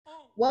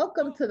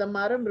Welcome to the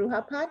Modern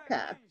Bruja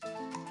podcast,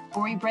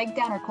 where we break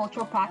down our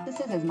cultural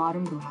practices as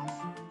modern brujas.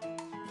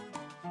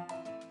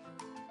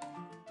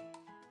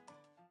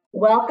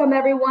 Welcome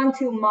everyone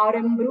to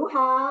Modern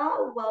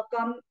Bruja.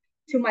 Welcome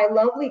to my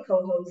lovely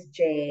co-host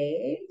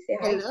Jay. Say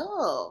hi.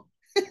 Hello.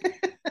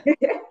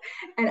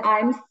 And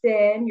I'm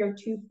Sin, your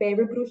two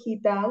favorite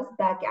brujitas,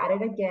 back at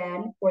it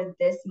again for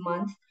this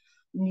month's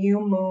new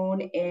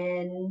moon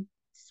in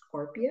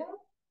Scorpio.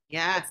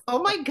 Yes.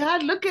 Oh my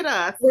God, look at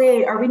us.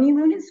 Wait, are we new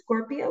moon in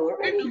Scorpio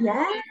already?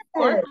 Yes.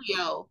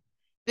 Scorpio.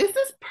 This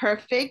is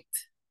perfect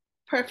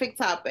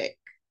topic.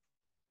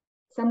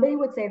 Somebody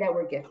would say that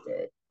we're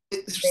gifted.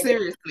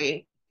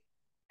 Seriously.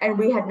 And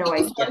we had no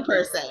idea. One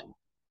person.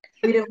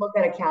 We didn't look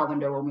at a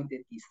calendar when we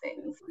did these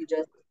things. We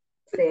just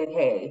said,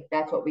 hey,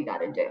 that's what we got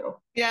to do.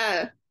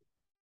 Yeah.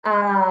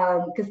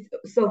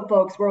 So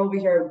folks, we're over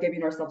here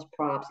giving ourselves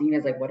props, and you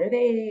guys like, what are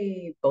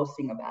they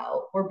boasting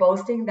about? We're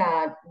boasting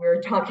that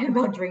we're talking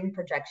about dream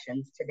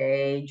projections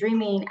today,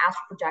 dreaming,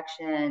 astral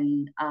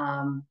projection,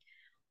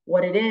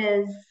 what it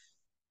is,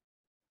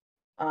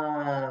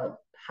 how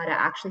to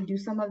actually do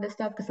some of this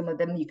stuff, because some of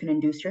them you can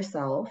induce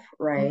yourself,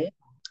 right?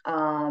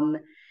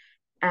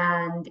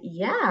 And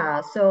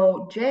yeah,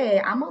 so Jay,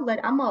 I'm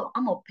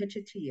gonna pitch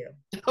it to you.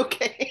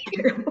 Okay.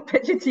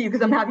 Pitch it to you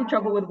because I'm having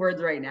trouble with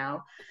words right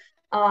now.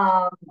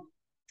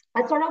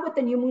 I'd start out with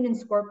the new moon in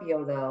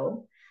Scorpio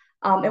though,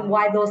 and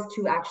why those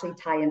two actually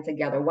tie in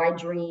together. Why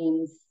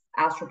dreams,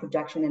 astral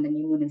projection, and the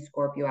new moon in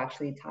Scorpio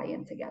actually tie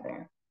in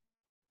together.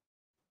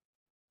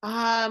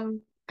 I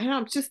know,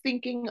 I'm just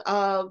thinking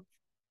of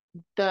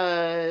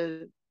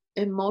the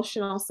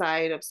emotional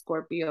side of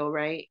Scorpio,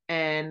 right?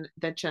 And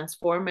the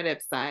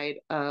transformative side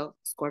of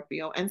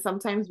Scorpio. And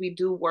sometimes we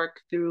do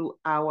work through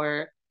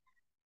our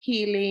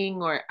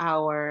healing, or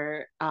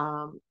our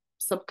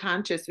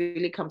subconscious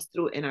really comes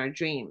through in our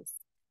dreams,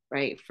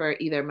 right? For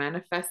either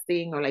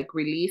manifesting or like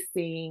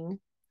releasing.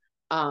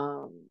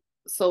 And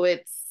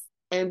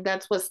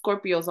that's what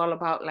Scorpio is all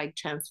about, like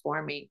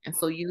transforming. And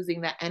so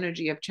using that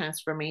energy of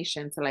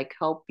transformation to like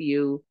help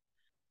you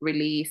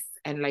release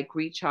and like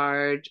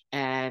recharge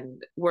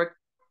and work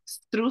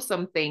through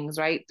some things,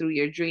 right? Through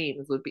your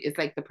dreams it's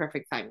like the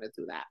perfect time to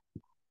do that.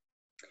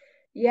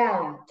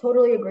 Yeah,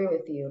 totally agree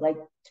with you. Like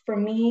for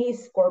me,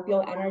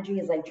 Scorpio energy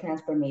is like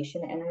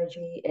transformation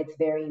energy. It's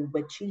very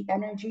witchy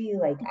energy.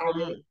 Like I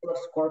really feel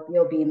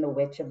Scorpio being the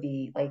witch of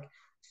the like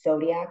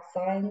zodiac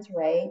signs,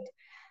 right?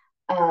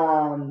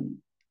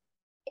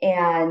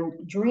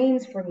 And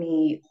dreams for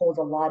me holds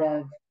a lot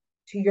of,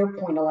 to your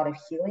point, a lot of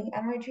healing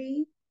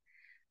energy,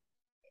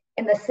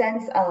 in the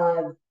sense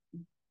of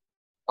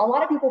a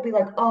lot of people be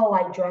like, oh,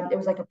 I dreamt, it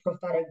was like a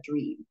prophetic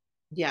dream.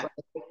 Yeah.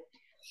 Right?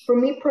 For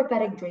me,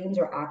 prophetic dreams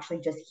are actually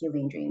just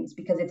healing dreams,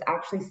 because it's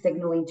actually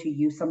signaling to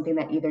you something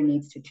that either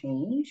needs to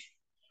change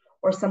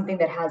or something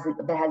that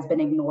has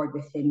been ignored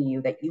within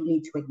you that you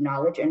need to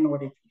acknowledge in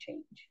order to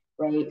change,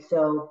 right?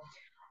 So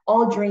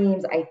all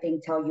dreams, I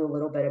think, tell you a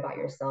little bit about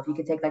yourself. You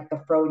could take like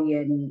the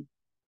Freudian,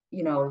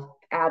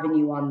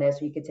 avenue on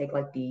this, or you could take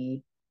like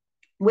the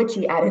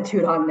witchy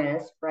attitude on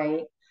this,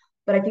 right?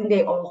 But I think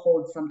they all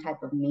hold some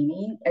type of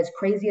meaning. As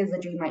crazy as the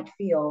dream might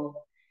feel,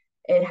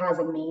 it has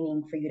a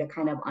meaning for you to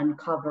kind of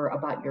uncover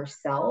about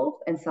yourself,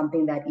 and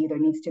something that either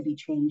needs to be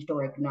changed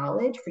or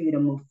acknowledged for you to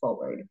move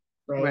forward,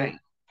 right?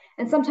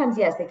 And sometimes,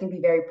 yes, they can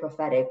be very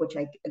prophetic, which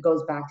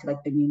goes back to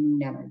like the new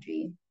moon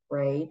energy,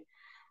 right?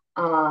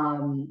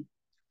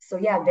 So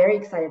yeah, very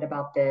excited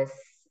about this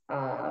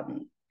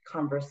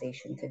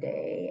conversation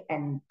today,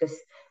 and the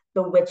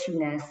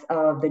witchiness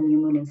of the new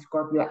moon in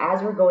Scorpio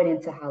as we're going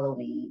into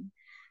Halloween,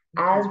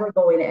 as we're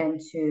going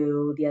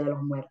into Dia de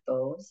los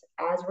Muertos,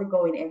 as we're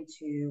going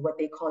into what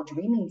they call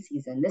dreaming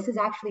season. This is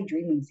actually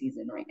dreaming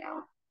season right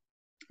now.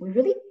 We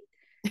really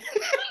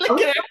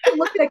looked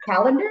at a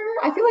calendar?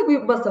 I feel like we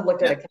must have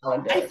looked at a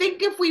calendar. I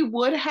think if we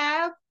would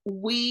have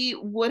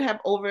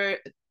overthought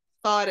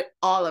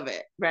all of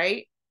it,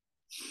 right?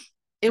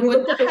 We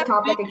looked at this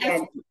topic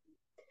again.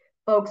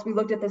 Folks, we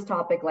looked at this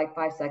topic like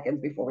 5 seconds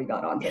before we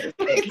got onto this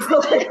thing.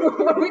 Like,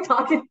 what are we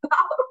talking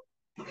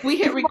about? We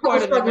hit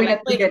record and we're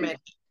like, wait a minute.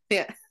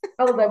 Yeah.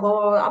 I was like,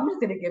 well, I'm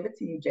just going to give it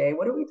to you, Jay.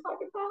 What are we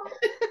talking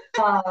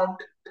about?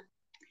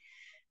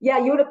 Yeah,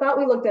 you would have thought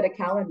we looked at a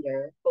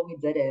calendar, but we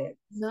didn't.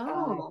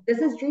 No. This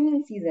is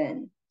dreaming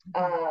season.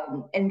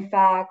 In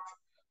fact,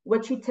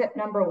 witchy tip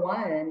number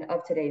 1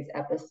 of today's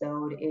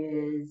episode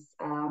is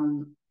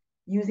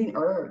using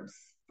herbs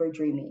for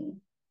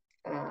dreaming.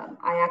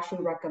 I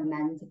actually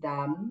recommend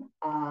them.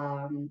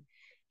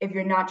 If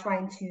you're not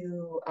trying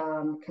to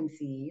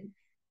conceive,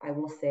 I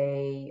will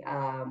say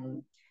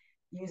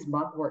use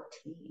mugwort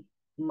tea.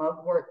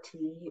 Mugwort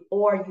tea,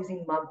 or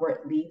using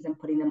mugwort leaves and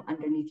putting them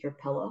underneath your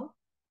pillow.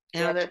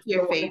 Yeah, that's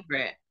your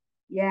favorite.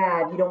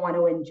 Yeah, if you don't want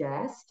to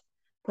ingest,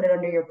 put it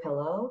under your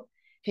pillow.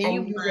 Can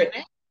you burn it?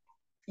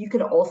 You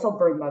could also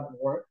burn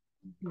mugwort,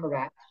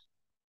 correct?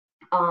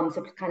 So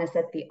to kind of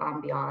set the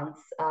ambiance.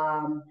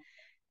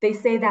 They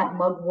say that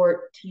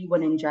mugwort tea,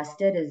 when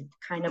ingested, is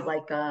kind of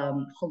like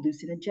a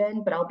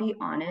hallucinogen, but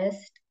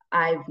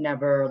I've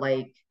never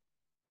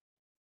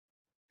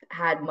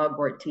had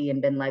mugwort tea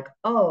and been like,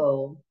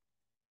 oh,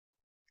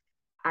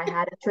 I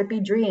had a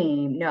trippy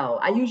dream. No,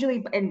 I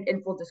usually,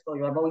 in full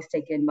disclosure, I've always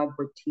taken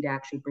mugwort tea to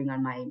actually bring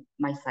on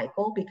my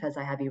cycle because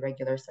I have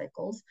irregular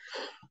cycles.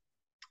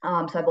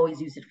 So I've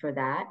always used it for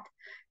that.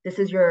 This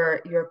is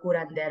your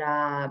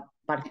curandera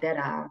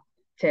partera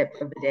tip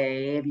of the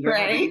day. If you're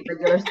having Right.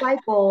 irregular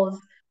cycles,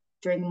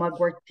 drink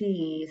mugwort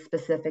tea,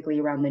 specifically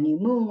around the new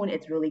moon.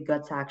 It's really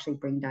good to actually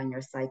bring down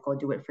your cycle.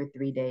 Do it for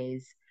 3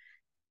 days.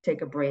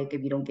 Take a break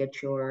if you don't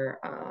get your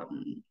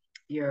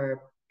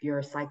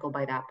cycle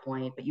by that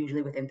point, but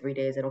usually within 3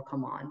 days it'll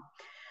come on.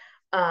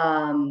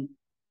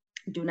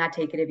 Do not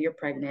take it if you're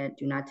pregnant.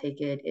 Do not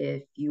take it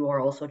if you are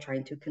also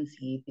trying to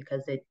conceive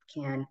because it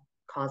can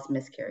cause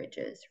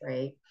miscarriages,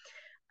 right?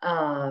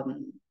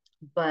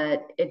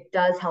 But it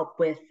does help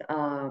with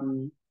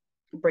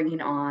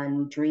bringing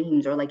on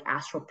dreams or like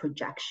astral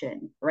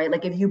projection, right?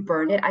 Like if you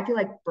burn it, I feel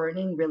like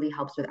burning really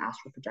helps with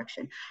astral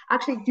projection.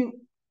 Actually,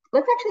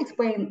 let's actually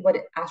explain what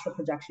astral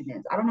projection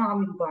is. I don't know how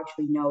many people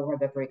actually know or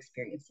have ever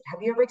experienced it.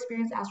 Have you ever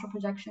experienced astral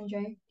projection,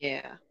 Jay?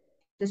 Yeah.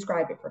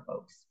 Describe it for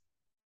folks.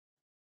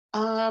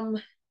 Um,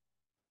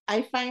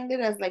 I find it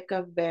as like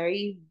a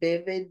very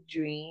vivid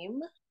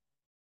dream,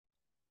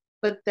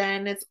 but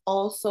then it's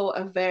also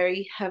a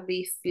very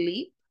heavy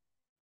sleep.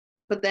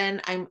 But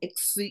then I'm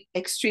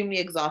extremely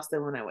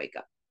exhausted when I wake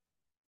up.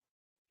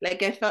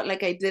 Like I felt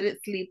like I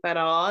didn't sleep at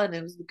all, and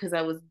it was because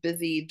I was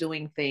busy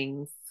doing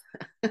things.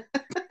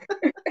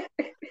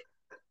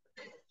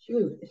 She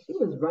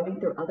was running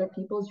through other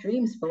people's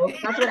dreams, folks.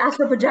 That's what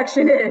astral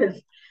projection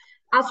is.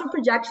 Astral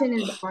projection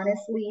is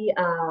honestly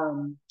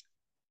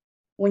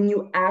when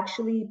you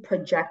actually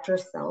project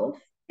yourself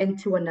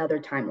into another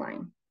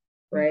timeline,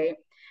 right?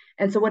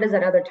 And so, what is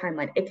that other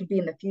timeline? It could be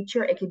in the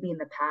future, it could be in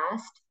the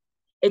past,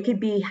 it could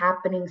be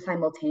happening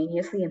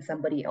simultaneously in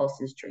somebody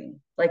else's dream.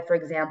 Like, for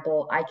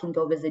example, I can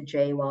go visit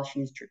Jay while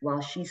she's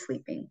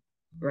sleeping,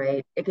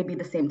 right? It could be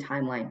the same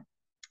timeline.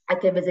 I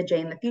could visit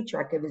Jay in the future.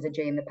 I could visit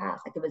Jay in the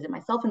past. I could visit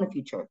myself in the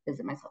future,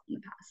 visit myself in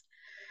the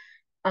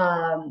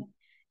past.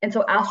 And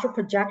so astral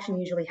projection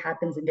usually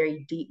happens in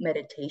very deep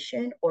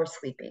meditation or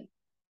sleeping,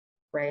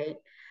 right?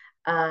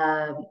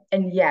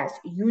 And yes,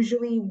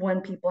 usually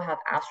when people have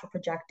astral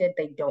projected,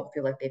 they don't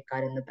feel like they've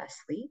gotten the best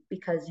sleep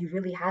because you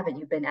really haven't.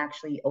 You've been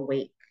actually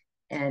awake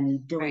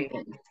and doing Right.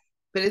 things.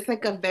 But it's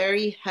like a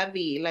very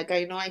heavy, like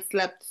I know I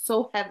slept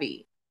so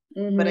heavy,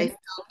 but I Mm-hmm.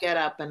 still get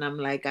up and I'm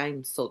like,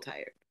 I'm so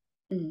tired.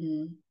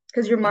 Mm-hmm.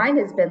 Because your mind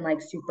has been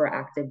like super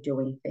active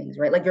doing things,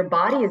 right? Like your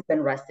body has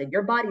been rested,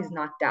 your body's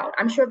knocked out.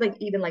 I'm sure like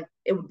even like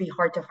it would be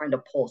hard to find a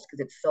pulse because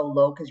it's so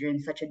low because you're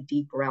in such a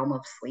deep realm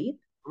of sleep,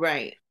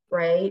 Right.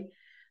 right?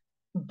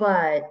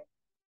 But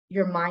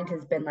your mind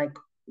has been like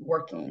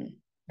working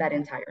that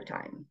entire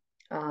time,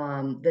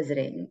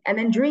 visiting. And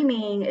then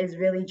dreaming is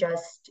really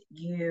just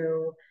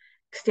you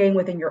staying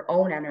within your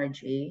own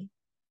energy,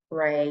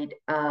 right?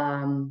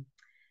 And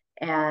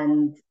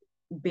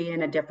being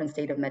in a different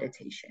state of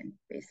meditation,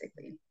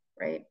 basically,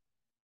 right?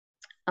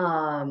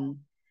 Um,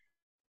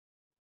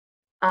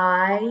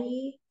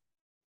 I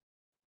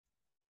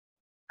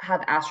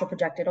have astral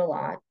projected a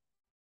lot,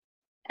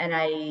 and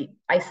I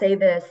say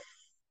this.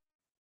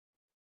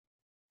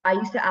 I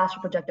used to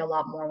astral project a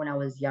lot more when I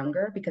was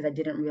younger because I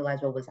didn't realize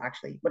what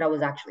I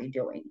was actually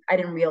doing. I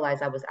didn't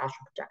realize I was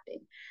astral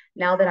projecting.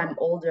 Now that I'm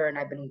older and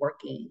I've been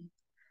working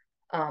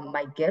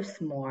my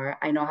gifts more,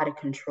 I know how to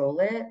control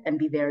it and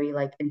be very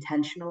like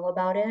intentional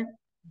about it.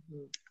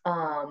 Mhm.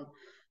 Um,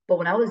 but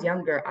when I was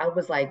younger, I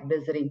was like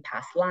visiting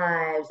past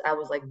lives. I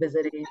was like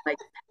visiting like,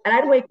 and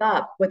I'd wake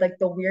up with like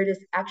the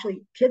weirdest.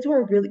 Actually, kids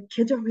are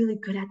really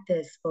good at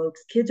this,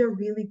 folks. Kids are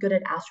really good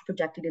at astral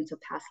projecting into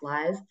past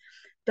lives.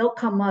 They'll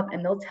come up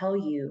and they'll tell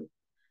you,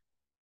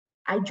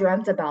 "I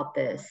dreamt about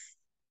this,"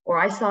 or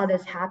 "I saw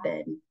this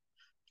happen."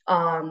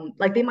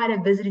 Like they might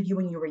have visited you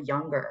when you were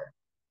younger,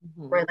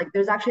 Mhm. right? Like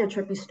there's actually a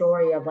trippy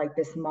story of like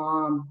this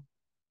mom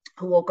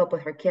who woke up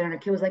with her kid, and her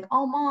kid was like,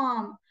 "Oh,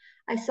 mom,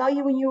 I saw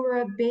you when you were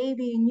a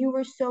baby, and you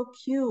were so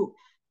cute."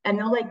 And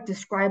they'll like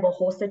describe a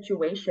whole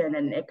situation,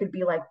 and it could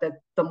be like the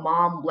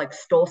mom like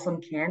stole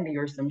some candy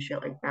or some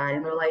shit like that,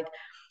 and they're like,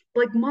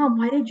 "Mom,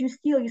 why did you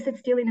steal? You said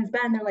stealing is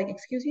bad." And they're like,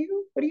 "Excuse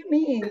you? What do you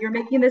mean? You're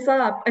making this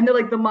up?" And they're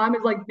like, the mom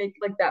is like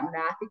making like that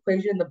math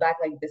equation in the back,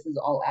 like this is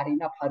all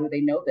adding up. How do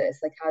they know this?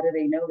 Like, how do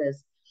they know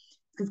this?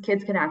 Because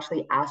kids can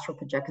actually astral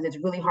project because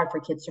it's really hard for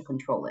kids to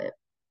control it,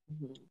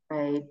 Mhm.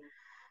 right?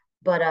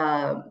 But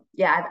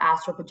yeah, I've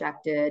astral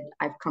projected.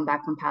 I've come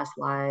back from past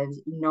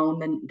lives, known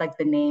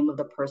the name of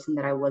the person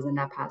that I was in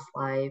that past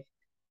life,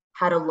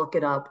 how to look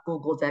it up,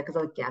 Googled it, because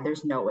I'm like, yeah,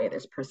 there's no way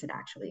this person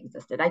actually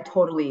existed. I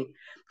totally,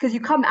 because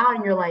you come out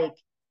and you're like,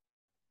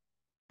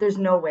 there's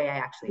no way I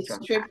actually It's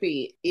dreamt that.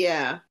 trippy.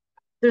 Yeah.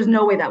 There's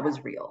no way that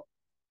was real.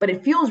 But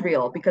it feels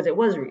real because it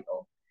was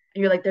real.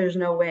 And you're like, there's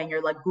no way. And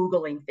you're like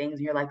Googling things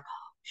and you're like,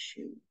 oh,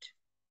 shoot.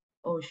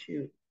 Oh,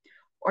 shoot.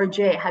 Or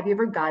Jay, have you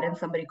ever gotten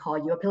somebody call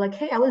you up? You're like,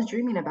 hey, I was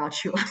dreaming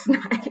about you last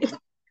night.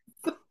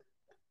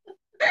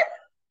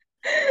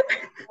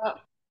 Uh,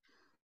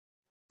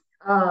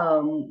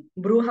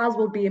 Brujas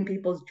will be in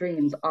people's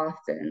dreams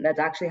often. That's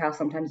actually how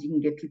sometimes you can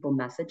give people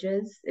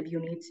messages if you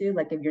need to,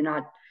 like if you're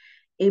not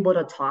able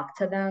to talk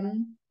to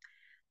them.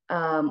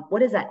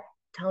 What is that?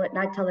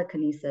 Not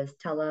telekinesis,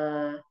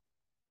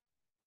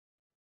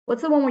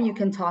 what's the one where you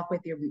can talk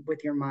with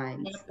your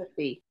minds?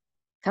 Empathy.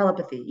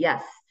 Telepathy,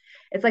 yes.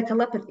 It's like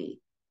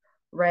telepathy,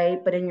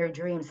 right? But in your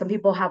dreams, some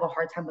people have a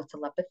hard time with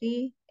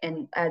telepathy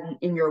and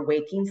in your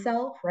waking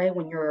self, right?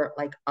 When you're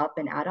like up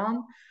and at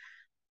them.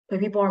 But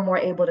people are more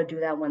able to do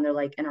that when they're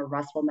like in a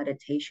restful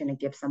meditation and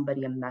give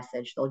somebody a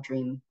message.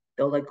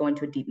 They'll like go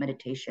into a deep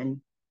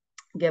meditation,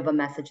 give a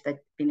message that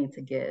they need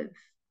to give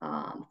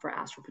for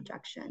astral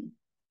projection.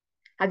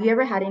 Have you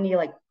ever had any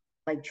like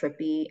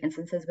trippy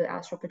instances with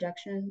astral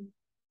projection?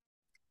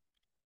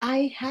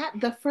 I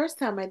had the first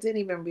time I didn't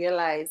even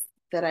realize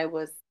that I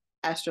was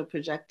astral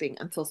projecting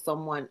until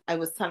I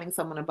was telling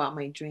someone about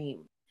my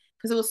dream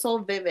because it was so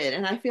vivid.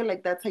 And I feel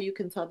like that's how you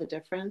can tell the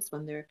difference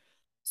when they're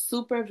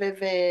super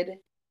vivid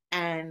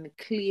and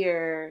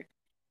clear.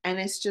 And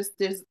it's just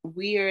this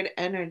weird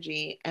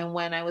energy. And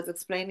when I was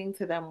explaining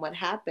to them what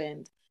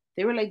happened,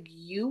 they were like,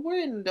 you were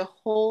in the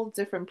whole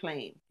different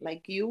plane.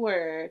 Like you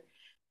were.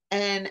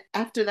 And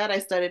after that, I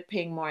started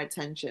paying more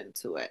attention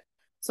to it.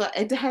 So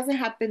it hasn't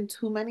happened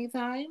too many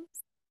times,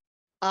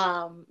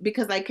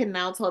 because I can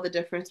now tell the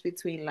difference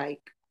between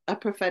like a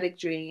prophetic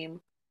dream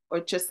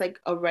or just like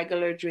a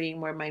regular dream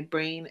where my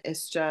brain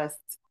is just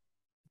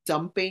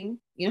dumping.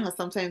 You know how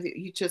sometimes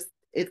you just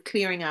it's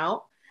clearing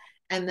out,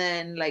 and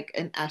then like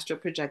an astral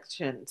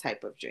projection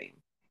type of dream.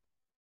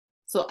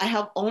 So I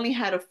have only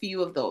had a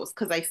few of those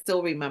because I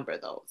still remember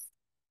those.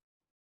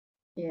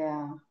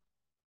 Yeah.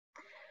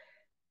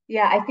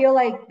 Yeah, I feel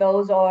like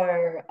those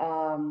are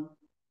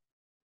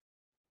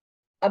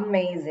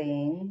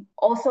amazing,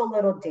 also a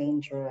little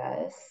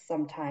dangerous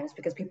sometimes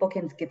because people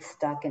can get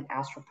stuck in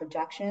astral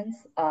projections.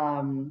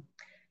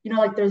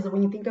 Like there's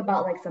when you think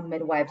about like some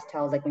midwives'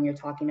 tales, like when you're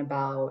talking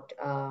about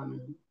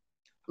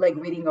like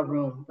reading a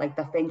room, like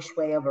the feng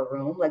shui of a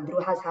room, like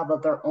brujas have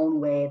their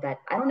own way that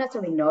I don't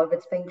necessarily know if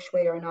it's feng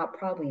shui or not,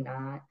 probably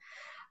not,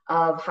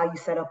 of how you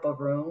set up a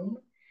room.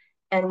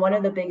 And one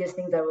of the biggest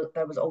things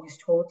that was always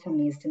told to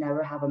me is to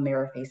never have a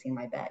mirror facing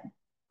my bed,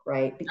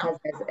 right? Because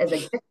as a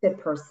gifted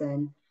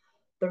person,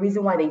 the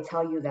reason why they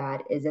tell you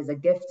that is as a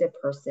gifted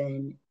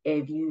person,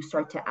 if you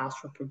start to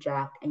astral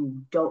project and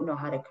you don't know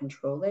how to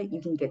control it,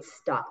 you can get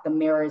stuck. The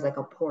mirror is like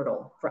a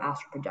portal for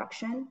astral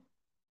projection.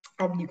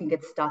 And you can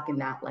get stuck in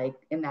that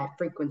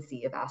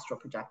frequency of astral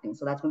projecting.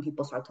 So that's when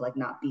people start to like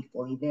not be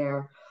fully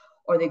there,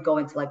 or they go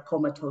into like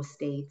comatose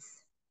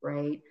states,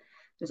 right?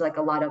 There's like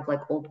a lot of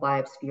like old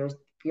wives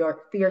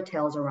fear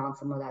tales around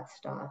some of that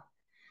stuff.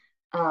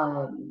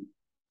 Um,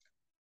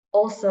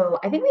 Also,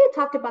 I think we had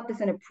talked about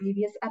this in a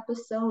previous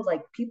episode.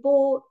 Like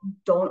people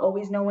don't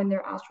always know when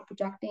they're astral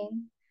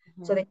projecting.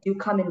 So Mhm. they do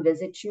come and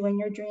visit you in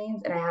your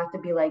dreams. And I have to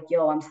be like,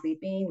 yo, I'm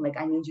sleeping. Like,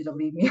 I need you to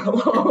leave me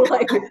alone.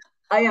 Like,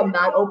 I am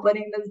not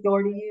opening this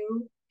door to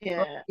you. Yeah.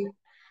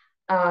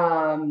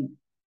 Right?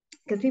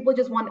 Because people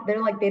just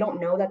they're like, they don't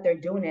know that they're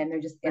doing it and they're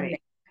just in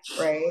Right.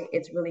 there. Right.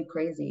 It's really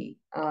crazy.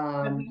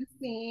 Have you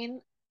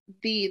seen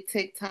the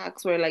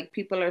TikToks where like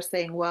people are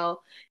saying,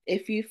 well,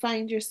 if you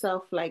find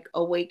yourself like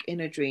awake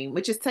in a dream,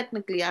 which is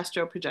technically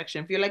astral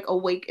projection, if you're like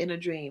awake in a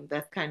dream,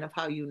 that's kind of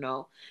how you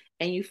know,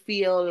 and you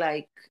feel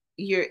like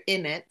you're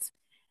in it,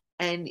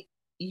 and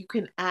you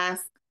can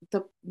ask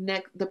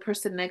the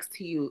person next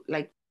to you,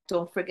 like,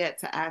 don't forget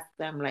to ask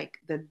them like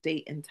the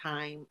date and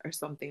time or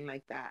something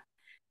like that.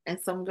 And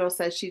some girl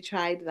said she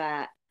tried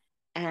that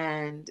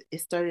and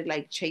it started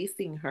like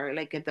chasing her,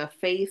 like the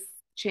face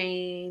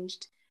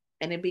changed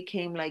and it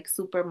became like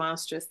super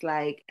monstrous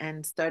like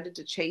and started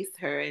to chase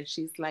her, and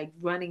she's like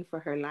running for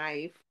her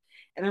life.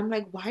 And I'm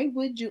like, why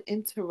would you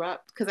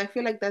interrupt? Because I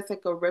feel like that's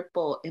like a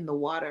ripple in the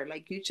water,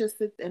 like you just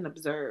sit and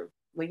observe.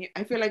 When you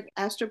I feel like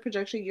astral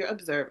projection, you're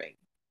observing,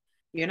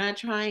 you're not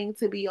trying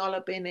to be all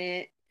up in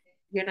it,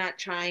 you're not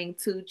trying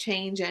to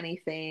change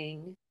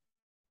anything,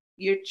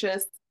 you're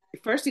just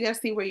first you got to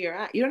see where you're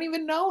at. You don't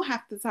even know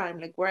half the time,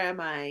 like, where am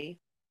I,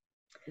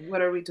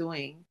 what are we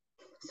doing?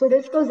 So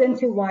this goes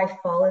into why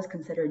fall is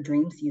considered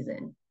dream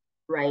season,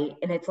 right?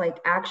 And it's like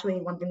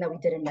actually one thing that we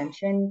didn't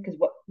mention, because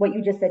what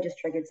you just said just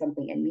triggered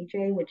something in me,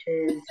 Jay, which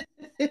is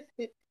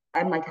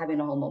I'm like having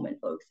a whole moment,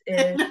 folks,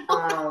 is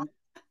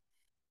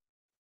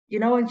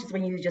it's just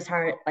when you just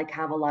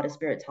have a lot of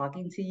spirit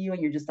talking to you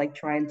and you're just like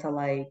trying to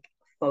like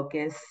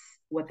focus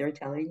what they're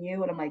telling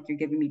you. And I'm like, you're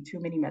giving me too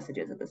many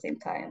messages at the same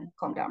time.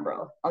 Calm down,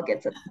 bro. I'll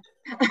get to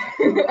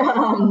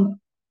them.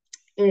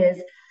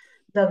 Is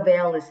the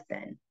veil is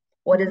thin.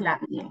 What does Mhm.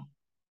 that mean?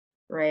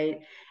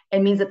 Right? It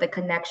means that the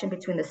connection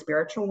between the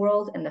spiritual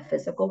world and the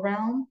physical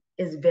realm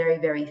is very,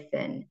 very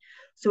thin.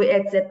 So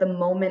it's at the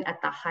moment, at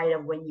the height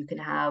of when you can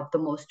have the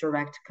most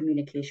direct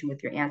communication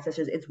with your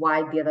ancestors. It's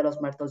why Dia de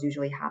los Muertos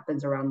usually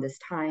happens around this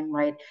time,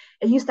 right?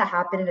 It used to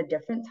happen in a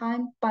different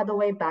time, by the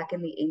way, back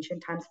in the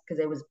ancient times, because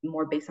it was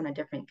more based on a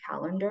different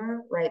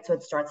calendar, right? So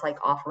it starts like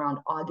off around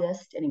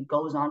August and it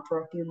goes on for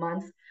a few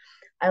months.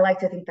 I like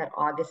to think that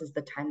August is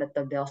the time that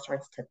the veil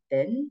starts to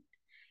thin,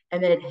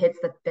 and then it hits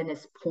the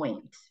thinnest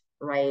point,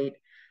 right?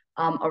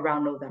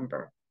 Around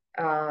November.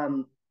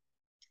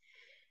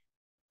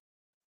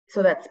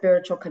 So that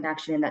spiritual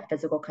connection and that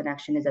physical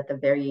connection is at the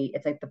very,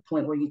 it's like the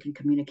point where you can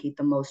communicate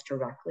the most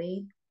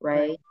directly,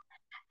 right?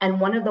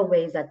 And one of the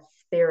ways that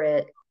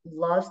spirit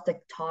loves to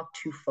talk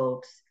to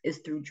folks is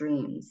through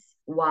dreams.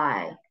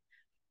 Why?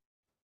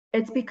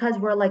 It's because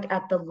we're like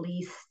at the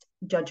least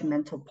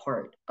judgmental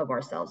part of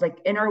ourselves. Like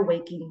in our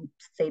waking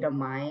state of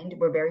mind,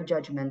 we're very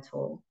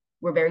judgmental.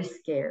 We're very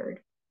scared,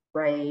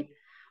 right?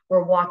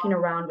 We're walking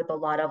around with a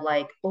lot of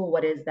like, oh,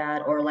 what is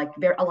that? Or like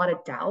a lot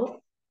of doubt,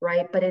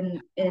 right? But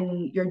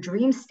in your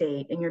dream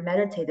state, in your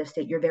meditative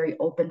state, you're very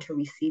open to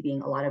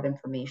receiving a lot of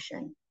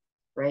information,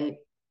 right?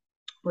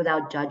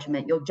 Without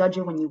judgment. You'll judge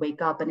it when you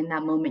wake up, and in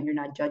that moment, you're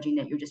not judging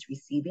it, you're just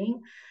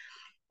receiving.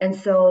 And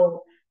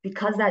so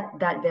because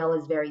that veil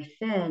is very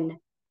thin,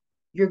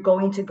 you're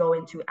going to go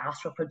into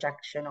astral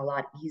projection a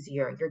lot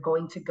easier. You're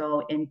going to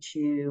go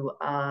into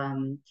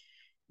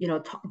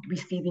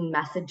receiving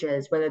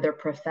messages, whether they're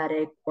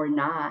prophetic or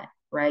not,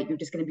 right? You're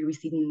just going to be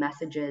receiving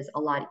messages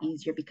a lot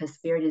easier because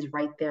spirit is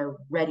right there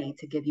ready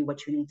to give you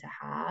what you need to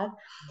have.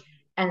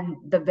 And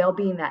the veil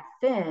being that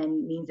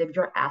thin means if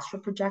you're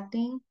astral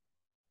projecting,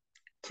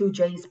 to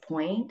Jay's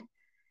point,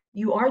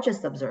 you are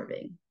just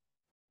observing,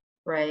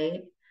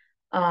 right?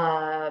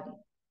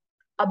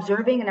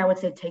 Observing, and I would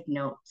say take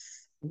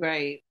notes.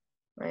 Right.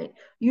 Right.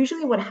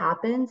 Usually what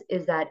happens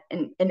is that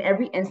in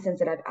every instance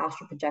that I've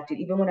astral projected,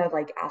 even when I've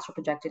like astral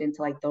projected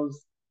into like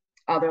those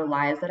other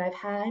lives that I've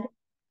had,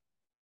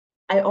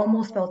 I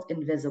almost felt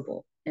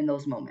invisible in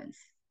those moments.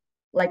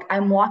 Like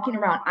I'm walking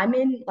around,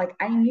 like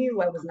I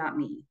knew I was not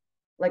me.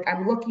 Like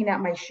I'm looking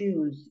at my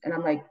shoes and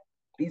I'm like,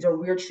 these are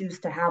weird shoes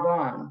to have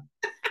on.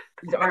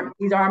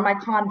 These aren't my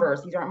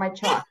Converse, these aren't my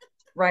Chucks,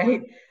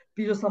 right?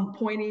 These are some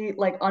pointy,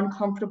 like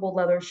uncomfortable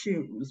leather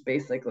shoes,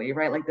 basically,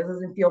 right? Like this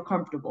doesn't feel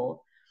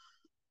comfortable.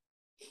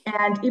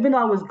 And even though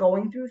I was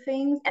going through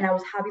things and I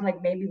was having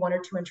like maybe one or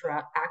two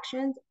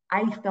interactions,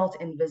 I felt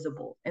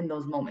invisible in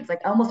those moments. Like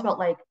I almost felt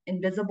like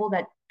invisible,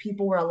 that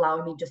people were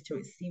allowing me just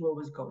to see what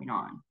was going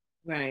on.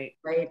 Right.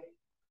 Right.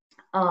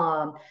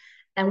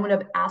 And when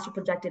I've astral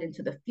projected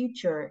into the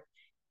future,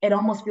 it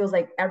almost feels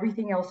like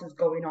everything else is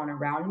going on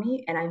around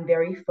me and I'm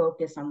very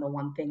focused on the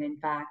one thing. In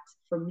fact,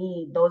 for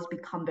me, those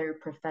become very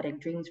prophetic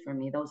dreams for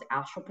me, those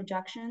astral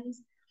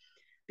projections,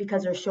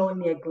 because they're showing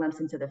me a glimpse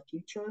into the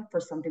future for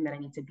something that I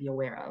need to be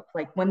aware of.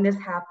 Like when this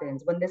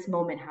happens, when this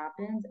moment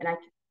happens, and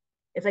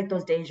it's like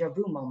those deja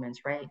vu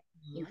moments, right?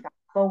 Mm-hmm. You fast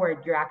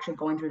forward, you're actually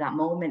going through that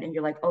moment and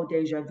you're like, oh,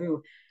 deja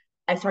vu.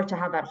 I start to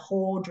have that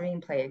whole dream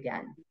play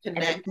again. And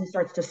everything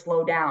starts to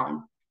slow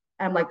down.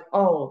 And I'm like,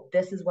 oh,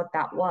 this is what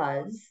that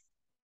was,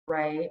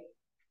 right?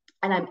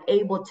 And I'm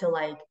able to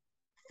like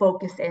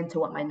focus into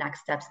what my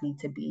next steps need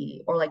to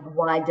be, or like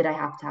why did I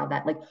have to have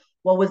that, like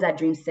what was that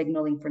dream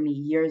signaling for me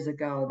years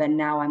ago that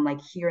now I'm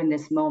like here in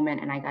this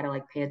moment and I got to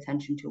like pay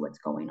attention to what's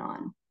going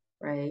on,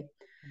 right?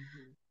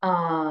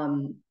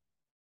 Mm-hmm.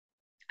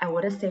 I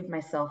would have saved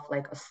myself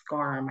like a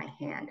scar on my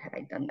hand had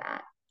I done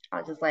that. I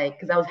was just like,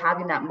 because I was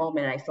having that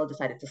moment and I still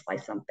decided to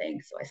slice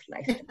something, so I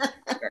sliced it.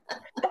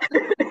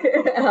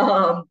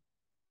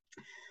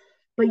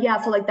 But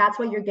yeah, so like that's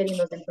why you're getting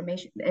those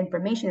information,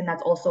 and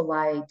that's also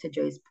why, to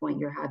Jay's point,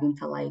 you're having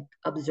to like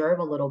observe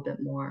a little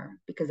bit more,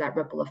 because that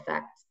ripple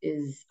effect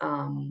is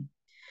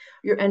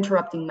you're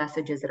interrupting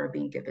messages that are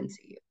being given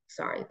to you.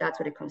 Sorry, that's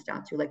what it comes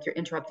down to. Like you're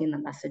interrupting the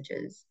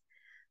messages.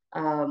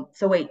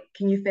 So wait,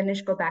 can you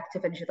go back to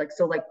finish it? Like,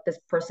 so like this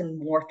person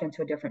morphed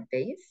into a different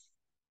face?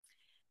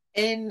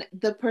 And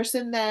the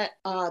person that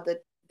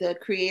the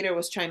creator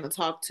was trying to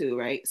talk to,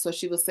 right? So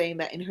she was saying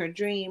that in her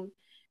dream,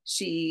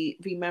 she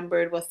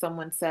remembered what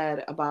someone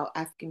said about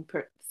asking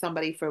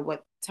somebody for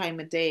what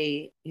time of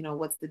day,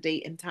 what's the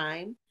date and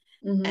time.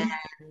 Mm-hmm.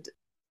 And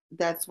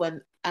that's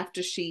when,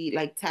 after she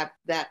like tapped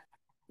that,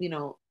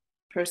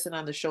 person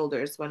on the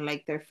shoulders, when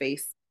like their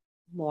face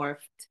morphed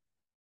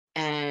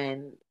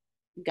and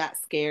got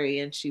scary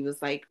and she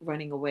was like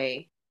running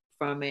away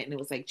from it and it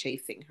was like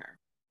chasing her.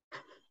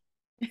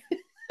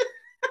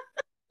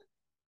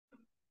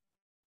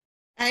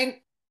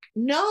 I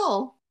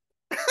know.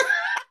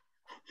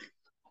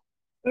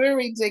 We're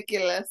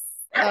ridiculous.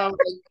 Oh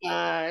my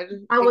God.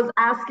 I was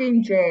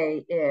asking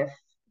Jay if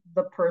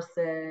the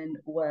person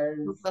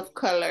was of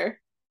color.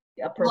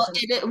 A person.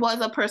 Well, it was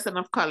a person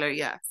of color,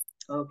 yes.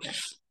 Okay.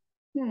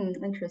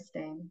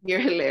 Interesting. You're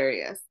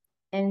hilarious.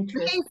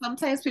 Interesting.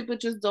 Sometimes people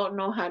just don't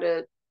know how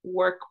to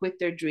work with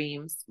their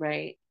dreams,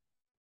 right?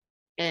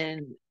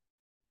 And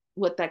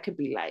what that could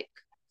be like.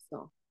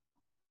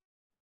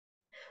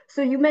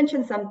 So you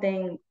mentioned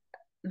something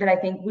that I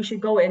think we should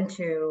go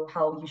into,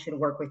 how you should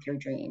work with your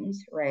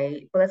dreams,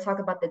 right? But let's talk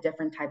about the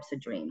different types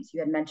of dreams. You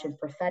had mentioned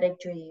prophetic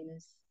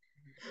dreams,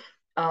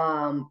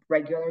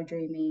 regular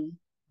dreaming,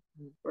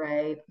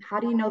 right? How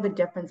do you know the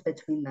difference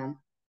between them?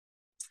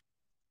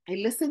 I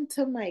listen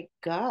to my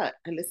gut.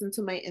 I listen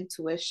to my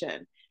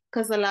intuition,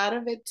 because a lot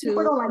of it too.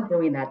 People don't like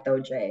doing that though,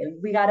 Jay.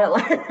 We gotta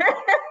like.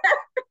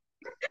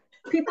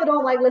 People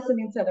don't like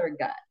listening to their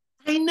gut.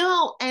 I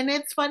know, and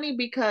it's funny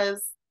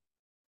because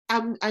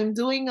I'm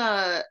doing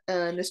an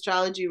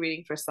astrology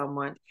reading for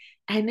someone,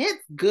 and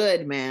it's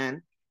good,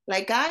 man.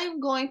 Like I'm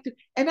going to,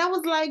 and I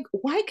was like,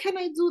 why can't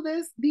I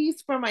do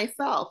these for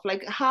myself?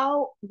 Like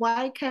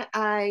why can't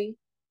I,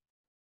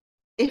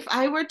 if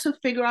I were to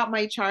figure out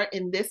my chart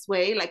in this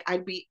way, like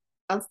I'd be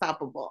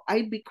unstoppable.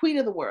 I'd be queen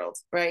of the world,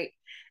 right?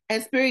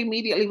 And Spirit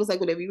immediately was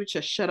like, well, if you would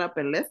just shut up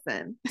and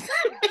listen.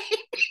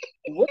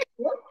 Whoop,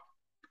 whoop.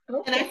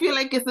 And I Okay. feel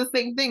like it's the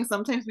same thing.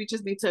 Sometimes we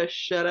just need to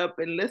shut up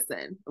and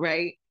listen,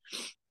 right?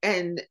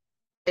 And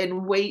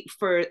wait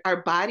for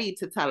our body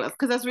to tell us,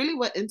 because that's really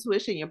what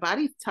intuition, your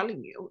body's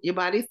telling you. Your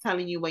body's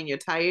telling you when you're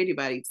tired, your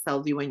body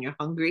tells you when you're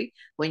hungry,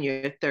 when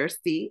you're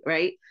thirsty,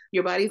 right?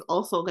 Your body's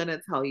also going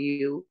to tell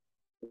you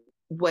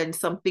when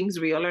something's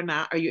real or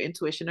not, or your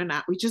intuition or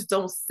not. We just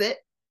don't sit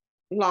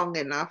long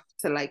enough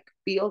to like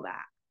feel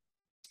that.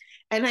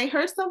 And I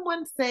heard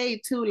someone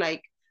say too,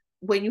 like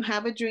when you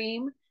have a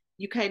dream,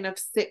 you kind of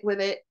sit with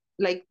it,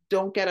 like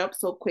don't get up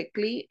so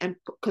quickly, and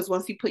because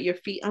once you put your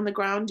feet on the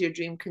ground, your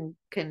dream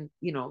can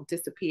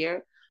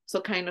disappear.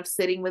 So kind of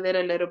sitting with it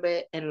a little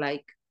bit and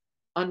like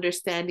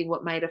understanding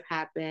what might have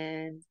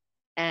happened,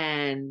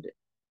 and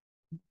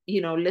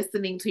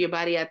listening to your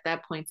body at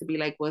that point to be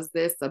like, was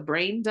this a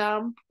brain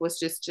dump? Was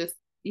just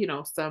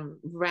some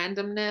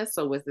randomness,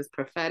 or was this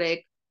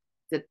prophetic?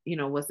 That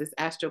was this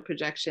astral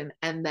projection?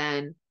 And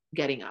then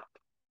getting up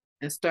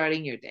and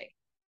starting your day.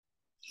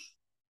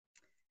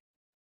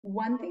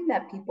 One thing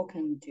that people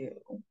can do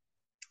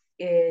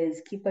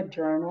is keep a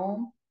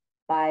journal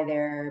by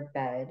their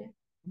bed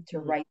to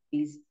write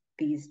these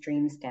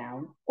dreams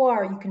down,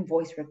 or you can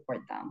voice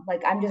record them.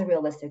 Like, I'm just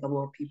realistic of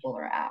where people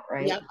are at,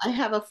 right? Yep, I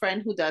have a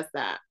friend who does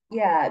that.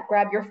 Yeah,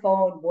 grab your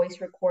phone, voice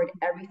record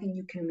everything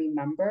you can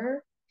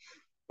remember,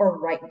 or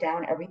write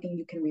down everything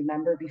you can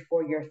remember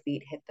before your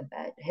feet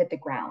hit the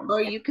ground.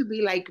 Or you could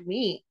be like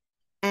me,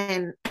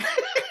 and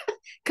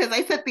because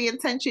I set the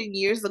intention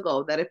years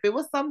ago that if it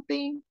was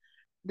something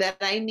that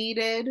I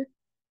needed,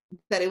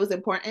 that it was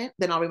important,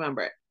 then I'll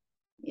remember it.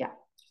 Yeah.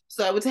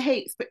 So I would say,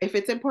 hey, if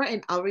it's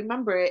important, I'll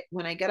remember it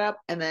when I get up,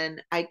 and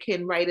then I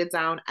can write it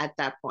down at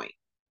that point.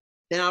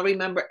 Then I'll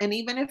remember. And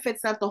even if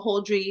it's not the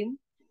whole dream,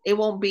 it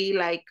won't be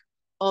like,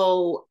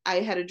 oh,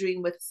 I had a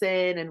dream with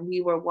Sin and we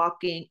were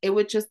walking. It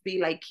would just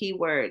be like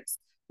keywords,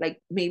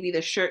 like maybe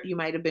the shirt you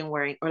might have been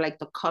wearing, or like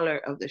the color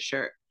of the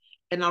shirt.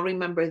 And I'll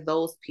remember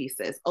those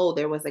pieces. Oh,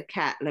 there was a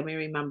cat. Let me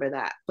remember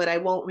that. But I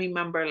won't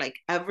remember like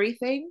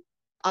everything.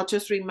 I'll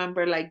just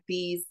remember like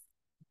these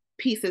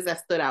pieces that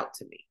stood out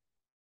to me.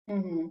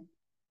 Mm-hmm.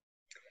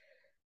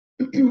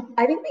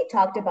 I think we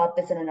talked about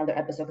this in another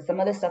episode because some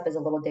of this stuff is a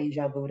little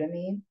deja vu to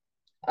me.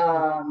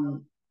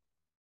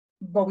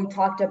 But we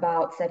talked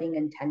about setting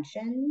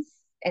intentions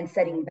and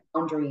setting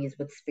boundaries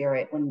with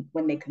spirit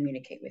when they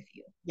communicate with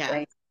you, Yeah.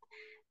 right?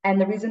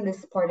 And the reason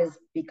this part is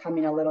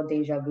becoming a little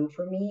deja vu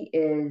for me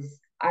is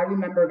I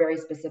remember very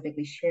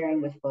specifically sharing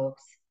with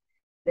folks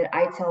that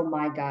I tell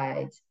my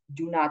guides,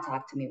 do not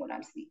talk to me when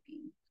I'm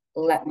sleeping.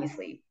 Let me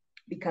sleep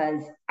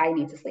because I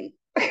need to sleep.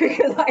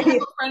 Because I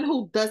have a friend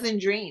who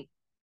doesn't dream,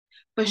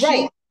 but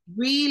right. she's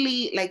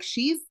really like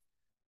she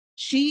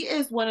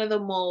is one of the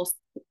most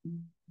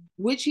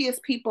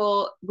witchiest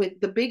people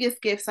with the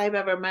biggest gifts I've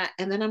ever met.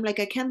 And then I'm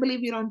like, I can't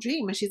believe you don't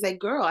dream. And she's like,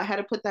 girl, I had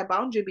to put that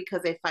boundary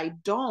because if I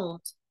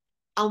don't,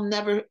 I'll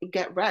never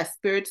get rest.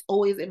 Spirit's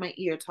always in my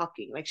ear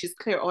talking. Like she's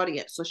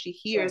clairaudient, so she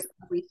hears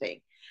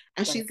everything.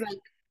 And she's like,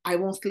 I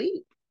won't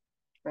sleep.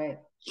 Right.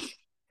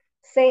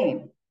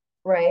 Same.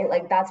 Right.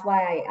 Like that's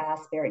why I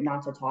ask spirit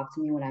not to talk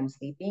to me when I'm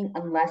sleeping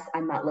unless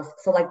I'm not listening.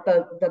 So like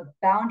the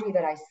boundary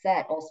that I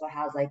set also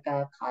has like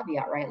a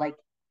caveat, right? Like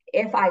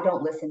if I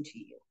don't listen to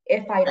you,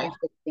 if I don't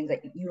say things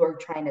that you are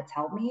trying to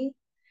tell me,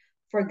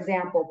 for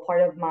example,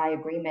 part of my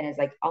agreement is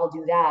like, I'll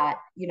do that.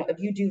 If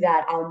you do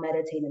that, I'll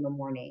meditate in the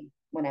morning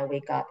when I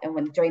wake up. And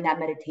when during that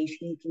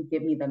meditation, you can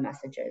give me the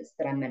messages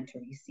that I'm meant to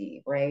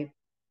receive, right?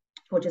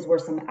 Which is where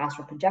some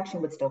astral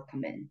projection would still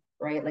come in,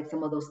 right? Like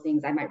some of those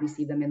things, I might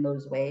receive them in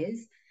those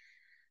ways.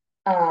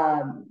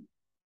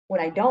 When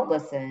I don't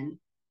listen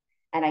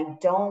and I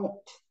don't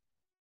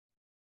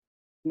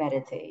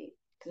meditate,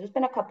 because there's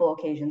been a couple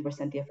occasions where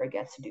Cynthia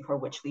forgets to do her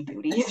witchly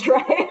duties,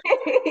 right?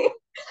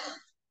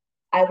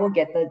 I will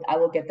get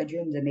the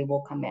dreams and they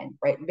will come in,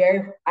 right?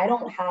 I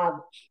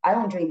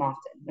don't dream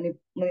often. Let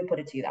me put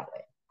it to you that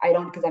way. I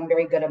don't, because I'm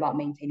very good about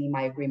maintaining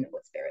my agreement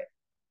with spirit.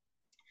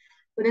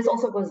 But this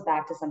also goes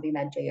back to something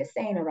that Jay is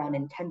saying around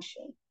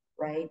intention,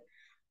 right?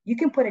 You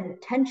can put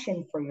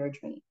intention for your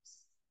dreams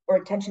or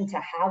intention to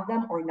have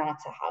them or not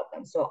to have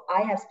them. So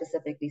I have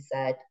specifically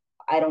said,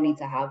 I don't need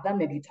to have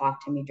them if you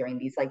talk to me during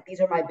these. Like, these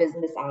are my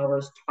business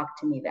hours. Talk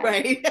to me then.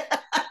 Right.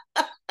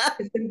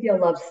 Cynthia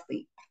loves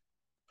sleep.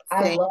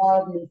 I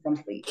love me some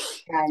sleep.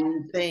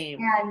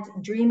 And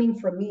dreaming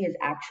for me is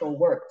actual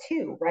work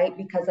too, right?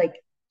 Because like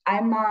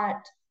I'm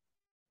not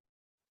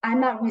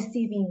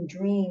receiving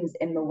dreams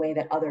in the way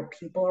that other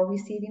people are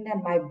receiving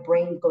them. My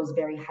brain goes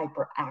very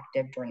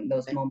hyperactive during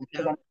those moments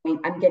because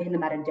I'm getting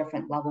them at a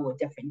different level with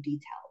different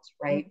details,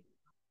 right?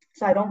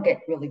 So I don't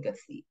get really good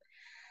sleep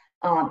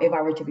if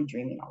I were to be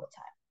dreaming all the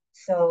time.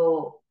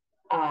 So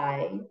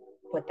I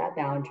put that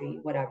boundary,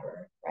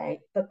 whatever, right?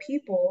 But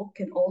people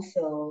can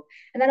also,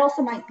 and that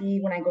also might be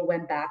when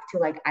went back to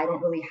like I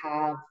don't really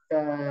have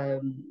the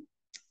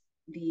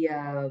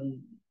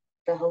um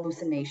the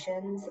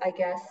hallucinations, I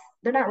guess.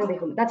 They're not really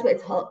that's what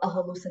it's a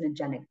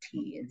hallucinogenic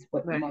tea is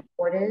what Right.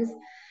 mugwort is.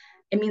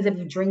 It means if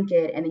you drink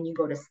it and then you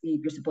go to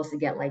sleep, you're supposed to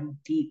get like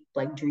deep,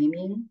 like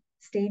dreaming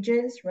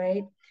stages,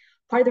 right?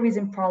 Part of the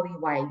reason probably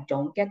why I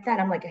don't get that,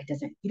 I'm like, it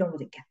doesn't, you don't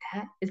really get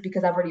that, is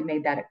because I've already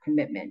made that a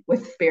commitment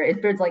with spirit.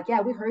 Spirit's like,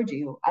 yeah, we heard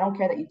you. I don't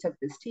care that you took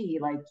this tea.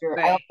 Like, I also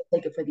Right.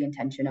 take it for the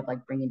intention of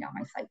like bringing down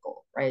my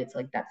cycle, right? It's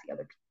like that's the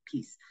other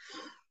piece.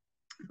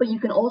 But you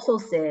can also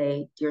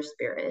say, dear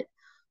spirit,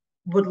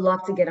 would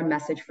love to get a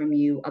message from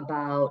you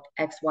about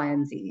X, Y,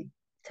 and Z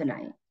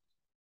tonight.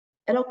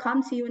 It'll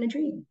come to you in a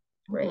dream,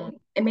 right? Mm-hmm.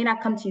 It may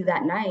not come to you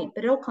that night,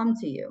 but it'll come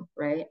to you,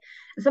 right?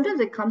 And sometimes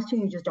it comes to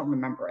you, you just don't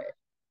remember it,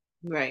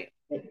 Right.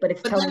 right? But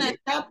it's But then telling at you.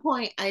 that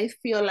point, I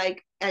feel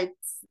like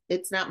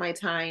it's not my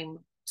time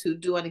to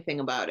do anything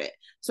about it.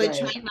 So I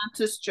try Right. not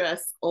to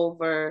stress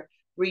over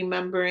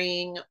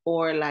remembering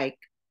or like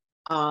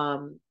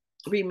um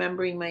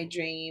remembering my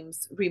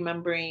dreams,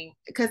 remembering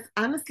because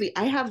honestly,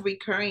 I have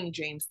recurring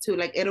dreams too.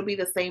 Like it'll be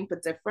the same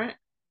but different.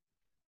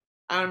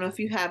 I don't know if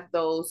you have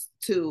those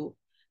too,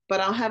 but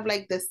I'll have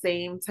like the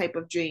same type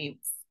of dreams.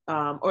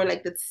 Or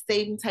like the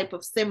same type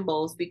of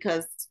symbols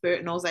because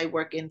spirit knows I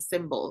work in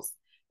symbols,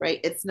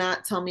 right? It's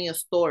not tell me a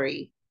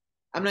story.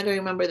 I'm not gonna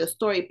remember the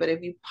story, but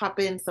if you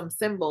pop in some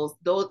symbols,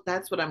 those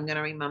that's what I'm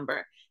gonna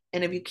remember.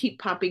 And if you keep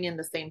popping in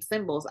the same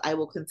symbols, I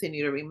will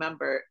continue to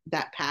remember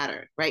that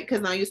pattern, right?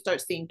 Because now you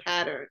start seeing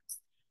patterns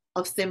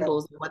of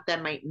symbols and what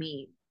that might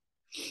mean,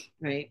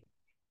 right?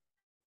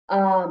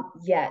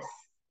 Yes,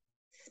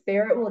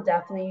 spirit will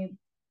definitely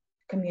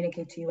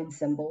communicate to you in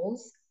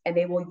symbols, and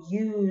they will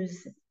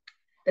use.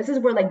 This is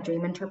where like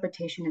dream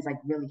interpretation is like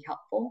really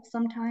helpful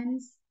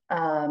sometimes.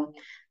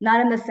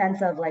 Not in the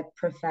sense of like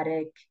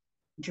prophetic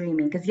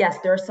dreaming, because yes,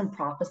 there's some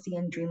prophecy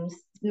in dreams,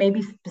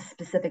 maybe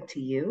specific to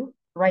you,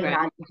 right? Right,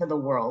 Not to the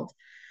world.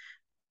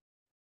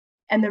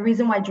 And the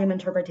reason why dream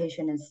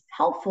interpretation is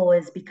helpful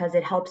is because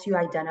it helps you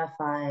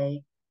identify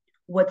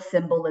what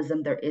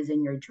symbolism there is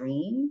in your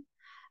dream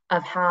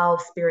of how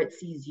spirit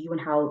sees you and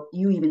how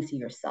you even see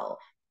yourself,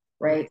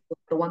 right? right, So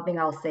the one thing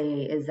I'll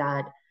say is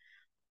that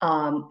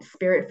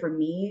spirit for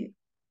me,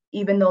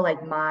 even though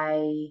like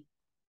my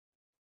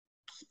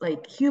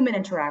like human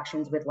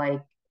interactions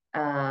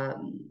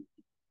um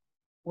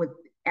with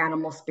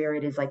animal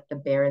spirit is like the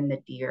bear and the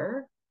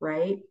deer,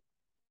 right?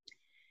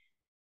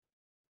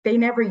 They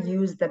never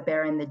use the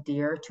bear and the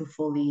deer to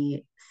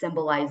fully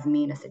symbolize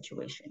me in a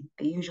situation.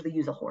 They usually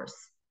use a horse,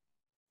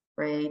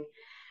 right?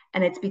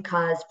 And it's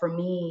because for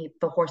me,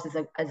 the horse is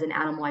as an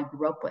animal I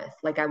grew up with.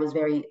 Like a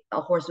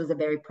horse was a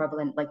very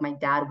prevalent, like my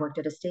dad worked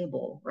at a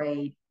stable,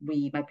 right?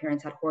 My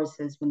parents had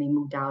horses when they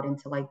moved out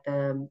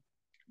into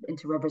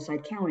into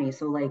Riverside County.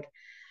 So like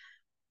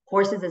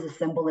horses is a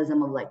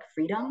symbolism of like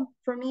freedom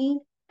for me.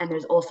 And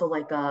there's also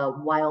like a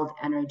wild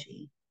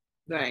energy,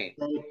 right.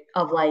 right?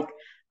 Of like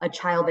a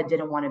child that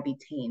didn't want to be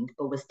tamed,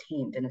 but was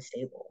tamed in a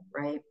stable,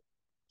 right?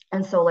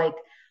 And so like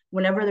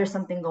whenever there's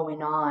something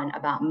going on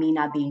about me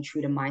not being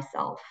true to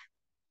myself,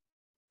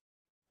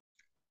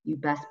 you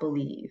best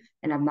believe,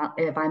 and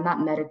if I'm not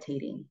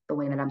meditating the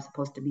way that I'm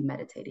supposed to be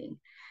meditating,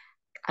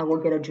 I will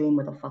get a dream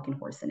with a fucking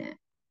horse in it.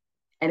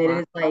 And it Wow.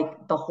 is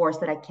like the horse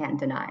that I can't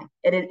deny.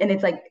 And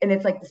it's like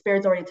the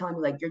spirit's already telling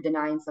me like you're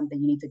denying something.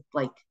 You need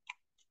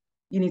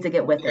to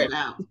get with Figure it it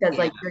out. because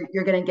Yeah. like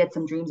you're gonna get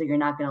some dreams that you're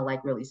not gonna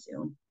like really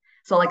soon.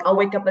 So like I'll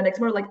wake up the next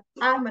morning like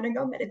I'm gonna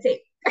go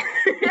meditate.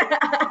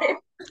 I'm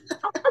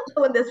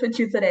doing this with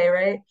you today,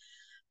 right?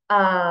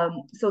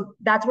 So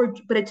that's where,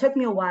 but it took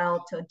me a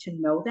while to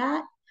know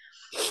that.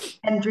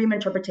 And dream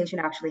interpretation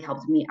actually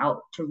helps me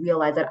out to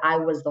realize that I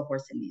was the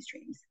horse in these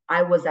dreams.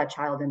 I was that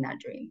child in that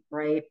dream,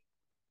 right?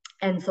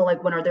 And so,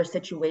 like, when are there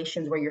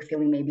situations where you're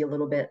feeling maybe a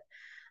little bit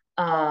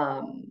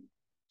um,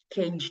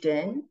 caged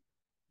in,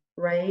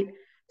 right?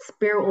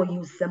 Spirit will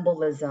use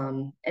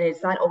symbolism, and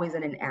it's not always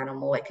in an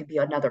animal. It could be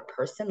another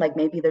person. Like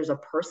maybe there's a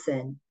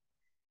person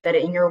that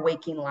in your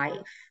waking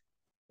life,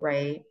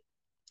 right?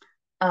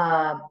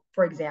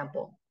 For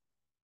example,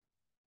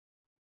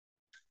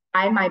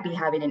 I might be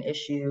having an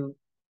issue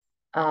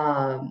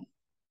um,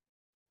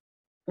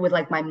 with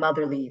like my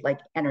motherly like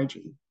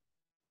energy,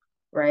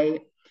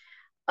 right?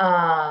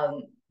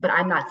 But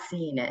I'm not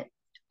seeing it.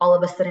 All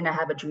of a sudden, I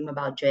have a dream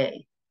about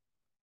Jay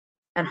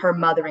and her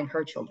mothering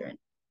her children,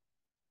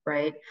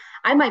 right?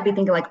 I might be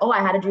thinking like, oh,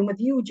 I had a dream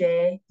with you,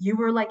 Jay. You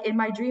were like in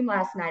my dream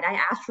last night. I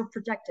astral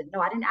projected. No,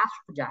 I didn't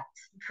astral project,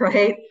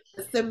 right?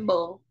 A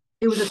symbol.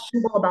 It was a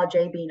symbol about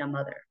Jay being a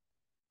mother.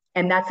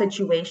 And that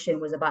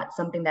situation was about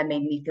something that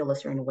made me feel a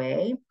certain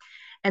way.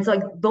 And so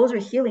like those are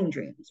healing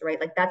dreams, right?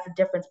 Like that's the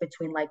difference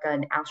between like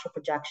an astral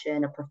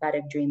projection, a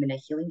prophetic dream, and a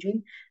healing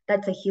dream.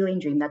 That's a healing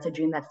dream. That's a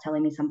dream that's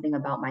telling me something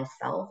about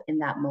myself in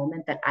that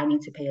moment that I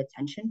need to pay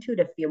attention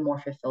to feel more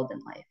fulfilled in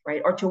life,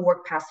 right? Or to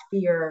work past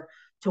fear,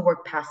 to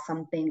work past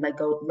something, let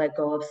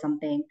go of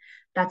something.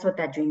 That's what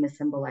that dream is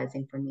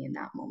symbolizing for me in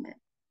that moment.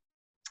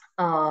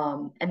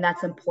 And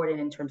that's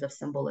important in terms of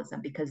symbolism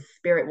because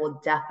spirit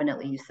will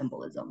definitely use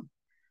symbolism.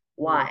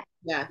 Why?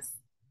 Yes.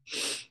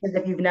 Because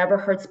if you've never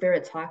heard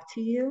spirit talk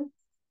to you,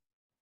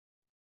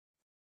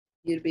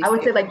 You'd be I would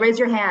say scared. like raise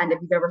your hand if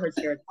you've ever heard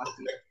spirit talk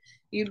to you.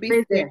 You'd be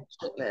Raise scared it.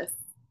 shitless.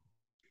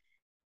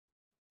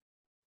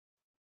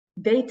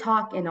 They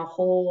talk in a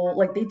whole,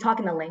 like they talk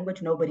in a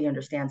language nobody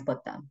understands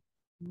but them.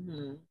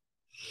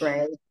 Mm-hmm.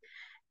 Right.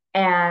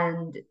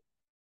 And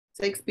It's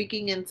like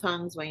speaking in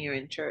tongues when you're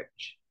in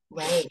church.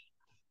 right,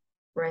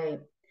 right.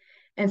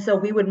 And so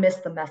we would miss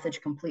the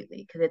message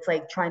completely because it's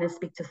like trying to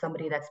speak to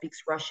somebody that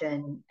speaks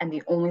Russian and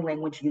the only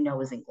language you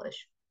know is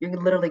English. You're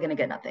literally going to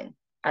get nothing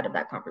out of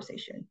that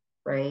conversation,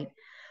 right?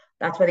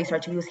 That's why they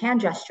start to use hand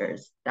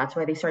gestures. That's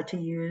why they start to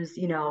use,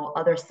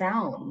 other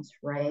sounds,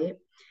 right?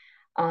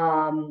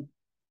 Um,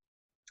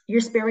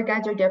 your spirit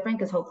guides are different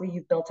because hopefully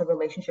you've built a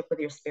relationship with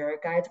your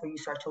spirit guides where you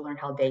start to learn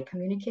how they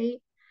communicate.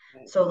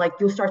 Right. So like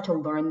you'll start to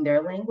learn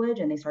their language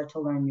and they start to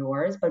learn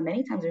yours, but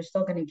many times they're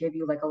still going to give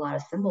you like a lot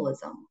of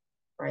symbolism,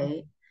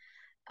 right?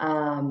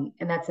 And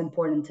that's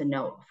important to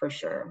note for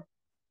sure.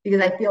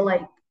 Because I feel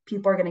like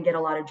people are going to get a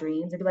lot of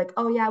dreams and be like,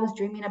 oh yeah, I was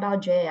dreaming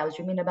about Jay. I was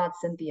dreaming about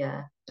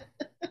Cynthia.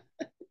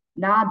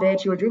 Nah,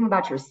 bitch, you were dreaming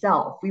about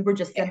yourself. We were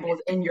just symbols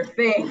in your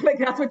thing. Like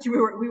that's what you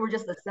were. We were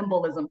just the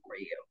symbolism for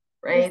you,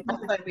 right? So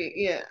funny.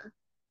 Yeah.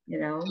 You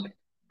know?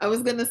 I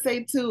was gonna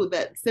say too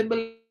that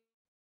symbol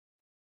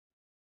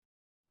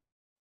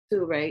too,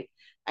 right?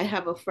 I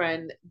have a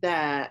friend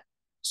that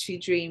she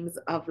dreams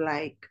of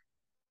like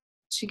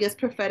she gets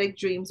prophetic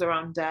dreams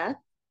around death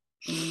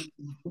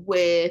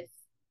with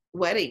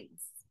weddings.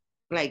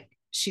 Like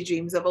she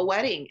dreams of a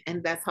wedding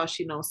and that's how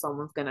she knows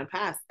someone's gonna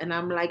pass. And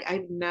I'm like,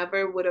 I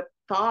never would have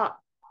thought.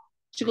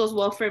 She goes,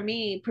 well, for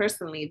me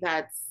personally,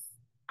 that's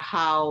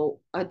how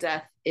a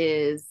death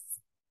is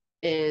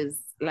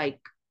like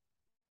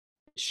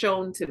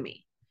shown to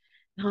me.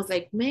 And I was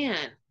like,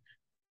 man.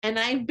 And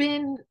I've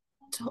been,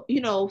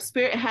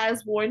 Spirit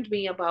has warned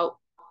me about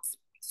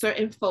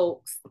certain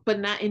folks, but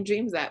not in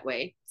dreams that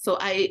way. So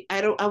I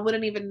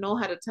wouldn't even know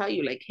how to tell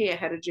you, like, hey, I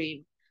had a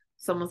dream,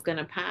 someone's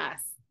gonna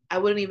pass. I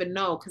wouldn't even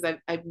know because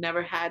I've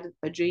never had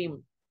a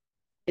dream.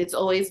 It's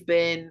always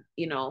been,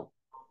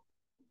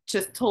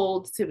 just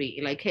told to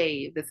me, like,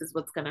 hey, this is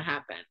what's gonna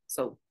happen.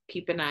 So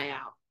keep an eye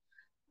out.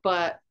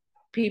 But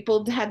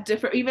people have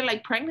different, even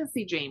like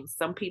pregnancy dreams.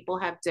 Some people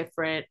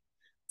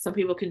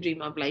can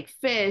dream of like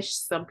fish,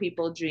 some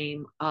people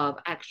dream of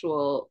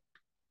actual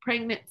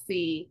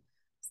pregnancy.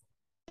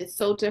 It's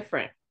so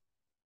different.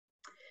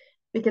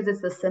 Because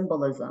it's the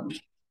symbolism,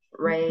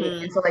 right?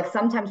 Mm-hmm. And so like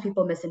sometimes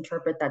people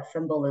misinterpret that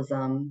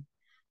symbolism.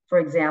 For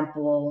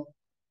example,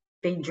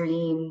 they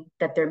dream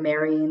that they're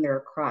marrying their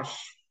crush,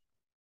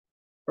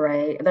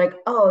 right? Like,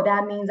 oh,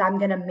 that means I'm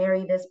gonna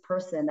marry this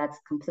person. That's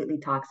completely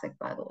toxic,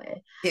 by the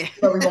way. Yeah.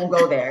 But we won't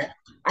go there.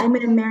 I'm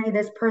gonna marry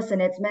this person.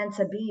 It's meant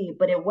to be,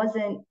 but it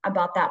wasn't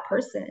about that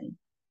person,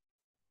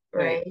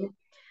 right?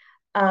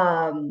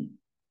 Um,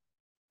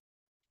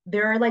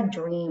 there are like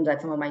dreams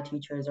that some of my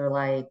teachers are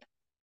like,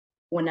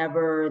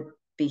 whenever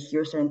they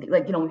hear certain things,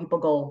 like when people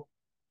go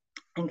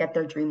and get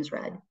their dreams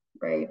read,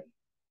 right?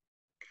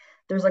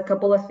 There's a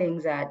couple of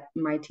things that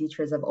my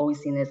teachers have always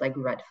seen as like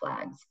red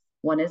flags.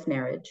 One is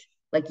marriage,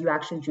 like you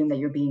actually dream that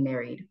you're being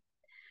married.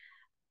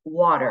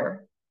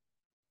 Water,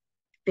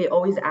 they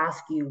always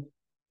ask you,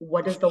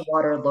 what does the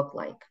water look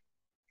like?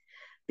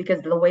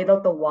 Because the way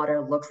that the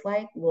water looks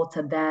like will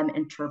to them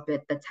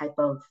interpret the type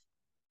of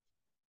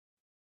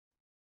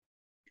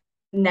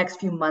next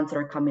few months that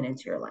are coming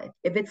into your life.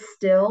 If it's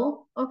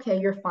still okay,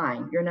 you're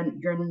fine.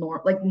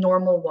 Like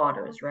normal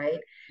waters, right?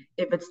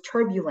 If it's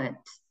turbulent,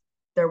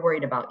 they're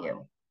worried about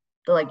you.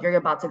 They're like, you're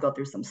about to go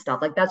through some stuff.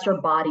 Like that's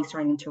your body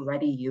starting to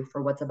ready you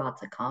for what's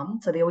about to come.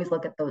 So they always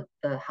look at the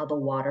how the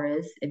water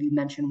is. If you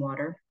mention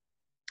water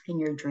in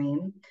your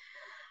dream,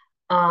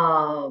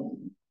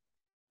 and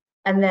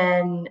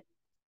then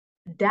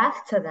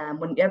death to them.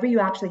 Whenever you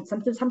actually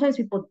sometimes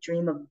people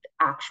dream of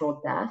actual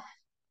death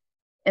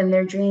in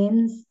their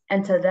dreams,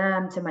 and to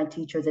them, to my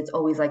teachers, it's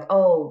always like,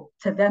 oh,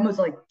 to them it was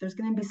like there's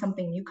going to be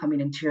something new coming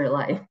into your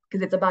life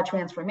because it's about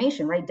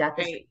transformation, right? Death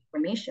is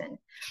transformation.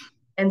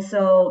 And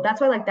so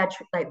that's why like that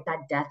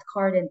death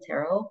card in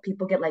tarot,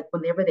 people get like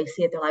whenever they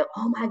see it, they're like,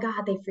 oh my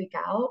God, they freak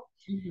out.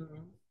 Mm-hmm.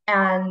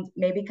 And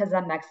maybe because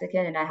I'm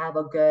Mexican and I have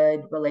a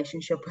good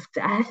relationship with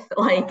death,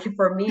 like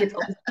for me, it's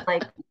always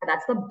like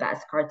that's the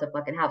best card to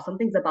fucking have.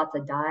 Something's about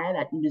to die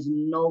that is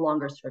no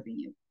longer serving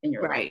you in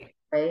your life,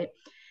 right?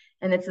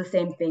 And it's the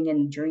same thing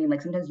in dream.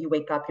 Like sometimes you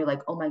wake up, you're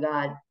like, oh my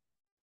God,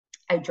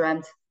 I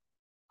dreamt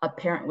a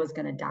parent was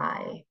gonna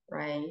die,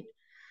 right?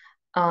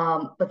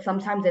 But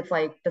sometimes it's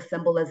like the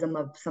symbolism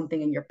of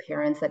something in your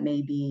parents that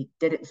maybe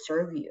didn't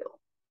serve you,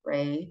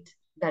 right?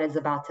 that is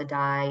about to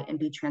die and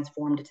be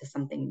transformed into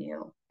something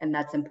new. And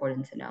that's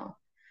important to know.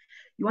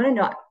 You want to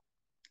know,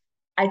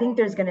 I think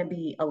there's going to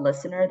be a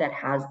listener that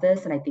has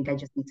this, and I think I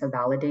just need to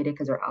validate it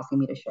because they're asking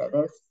me to share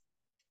this.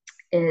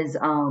 Is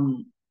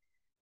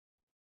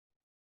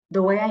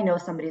the way I know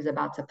somebody's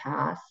about to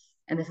pass,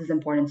 and this is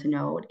important to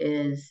note,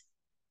 is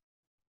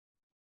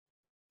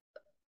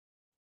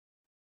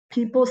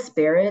people's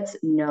spirits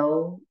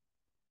know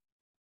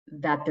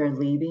that they're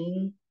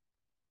leaving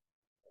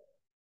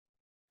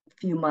a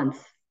few months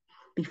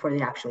before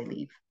they actually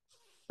leave,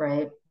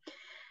 right?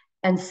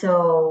 And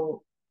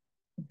so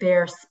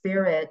their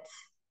spirit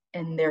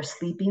in their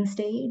sleeping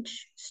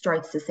stage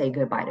starts to say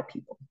goodbye to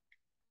people.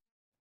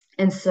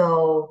 And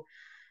so,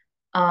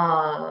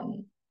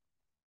 and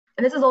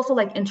this is also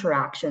like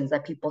interactions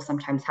that people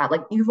sometimes have.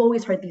 Like you've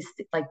always heard these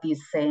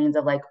sayings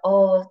of like,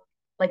 oh,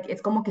 like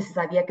it's como que se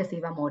sabía que se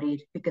iba a morir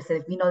because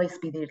se vino a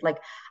despedir. Like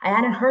I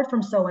hadn't heard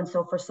from so and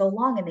so for so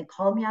long, and they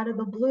called me out of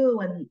the blue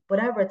and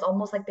whatever. It's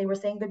almost like they were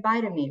saying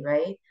goodbye to me,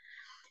 right?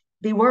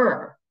 They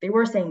were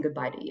saying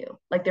goodbye to you.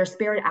 Like their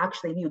spirit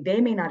actually knew.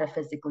 They may not have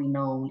physically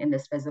known in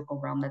this physical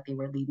realm that they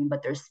were leaving,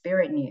 but their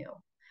spirit knew,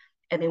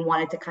 and they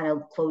wanted to kind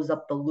of close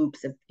up the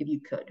loops if you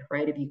could,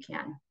 right? If you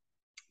can.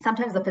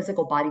 Sometimes the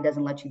physical body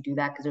doesn't let you do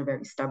that because they're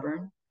very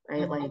stubborn,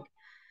 right? Mm-hmm. Like,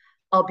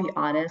 I'll be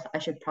honest, I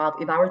should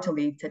probably, if I were to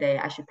leave today,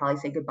 I should probably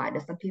say goodbye to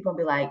some people and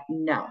be like,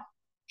 no.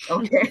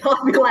 Okay.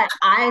 I'll be like,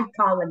 I'm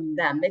calling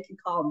them. They can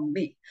call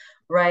me,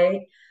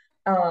 right?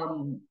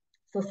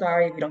 So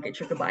sorry if you don't get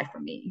your goodbye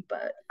from me,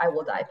 but I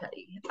will die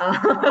petty.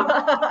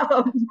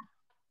 Oh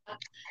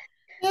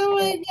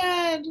my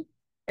God.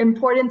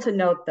 Important to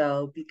note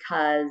though,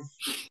 because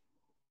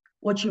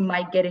what you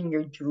might get in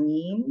your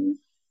dreams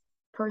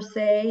per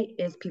se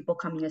is people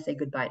coming to say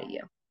goodbye to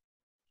you,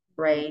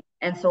 right?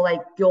 And so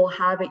like you'll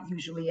have it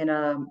usually in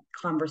a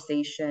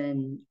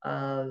conversation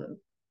of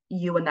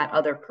you and that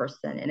other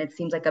person, and it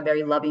seems like a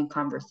very loving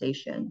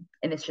conversation,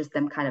 and it's just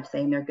them kind of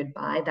saying their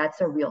goodbye.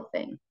 That's a real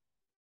thing,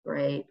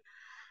 right?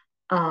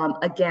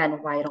 Again,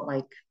 why I don't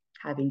like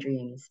having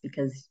dreams,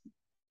 because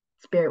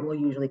spirit will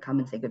usually come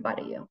and say goodbye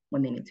to you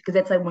when they need to, because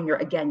it's like when you're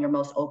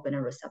most open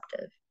and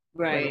receptive,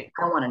 right?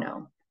 I don't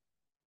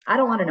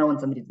want to know when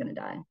somebody's going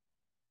to die.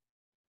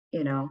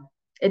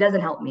 It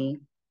doesn't help me.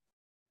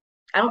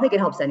 I don't think it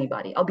helps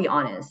anybody. I'll be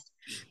honest.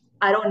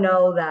 I don't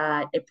know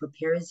that it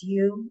prepares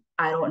you.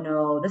 I don't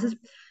know. This is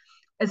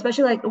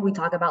especially like when we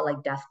talk about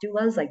like death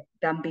doulas, like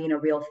them being a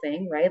real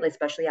thing, right? Like,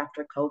 especially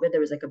after COVID, there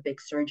was like a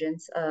big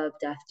surgence of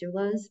death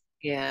doulas.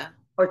 Yeah.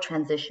 Or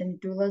transition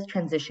doulas,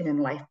 transition and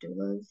life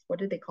doulas. What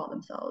do they call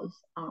themselves?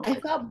 I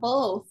thought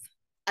both.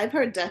 I've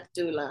heard death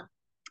doula.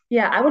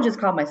 Yeah, I would just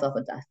call myself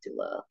a death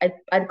doula.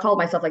 I'd call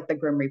myself like the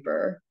Grim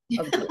Reaper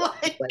of doula.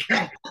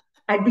 Like,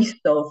 I'd be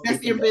so.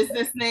 That's your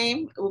business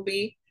name. It will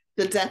be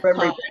the death Grim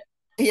card. Reaper.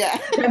 Yeah.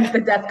 The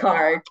death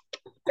card.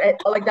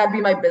 Like that'd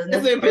be my business.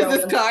 That's your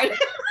business card.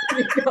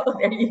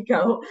 There you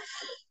go.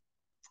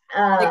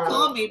 They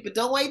call me, but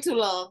don't wait too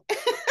long.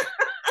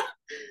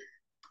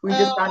 We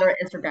just found our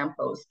Instagram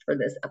post for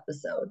this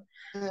episode.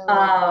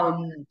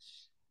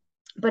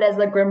 But as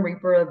the Grim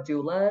Reaper of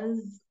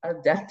doulas,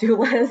 of death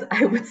doulas,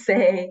 I would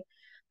say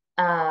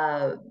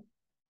there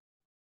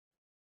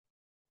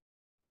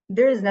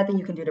is nothing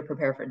you can do to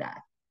prepare for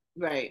death.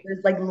 Right.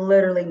 There's like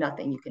literally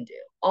nothing you can do.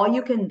 All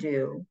you can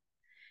do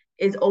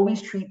is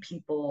always treat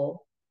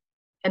people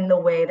in the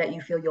way that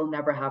you feel you'll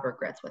never have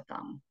regrets with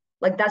them.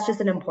 Like that's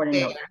just an important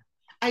note.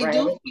 I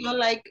do feel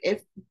like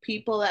if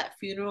people at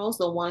funerals,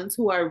 the ones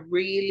who are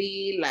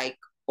really like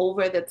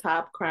over the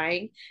top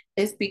crying,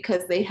 is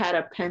because they had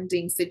a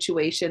pending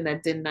situation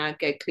that did not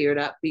get cleared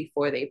up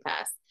before they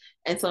passed.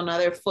 And so now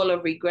they're full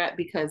of regret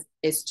because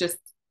it's just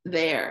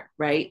there,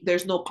 right?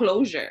 There's no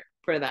closure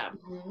for them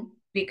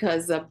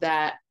because of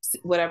that,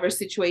 whatever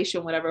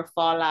situation, whatever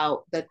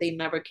fallout that they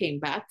never came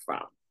back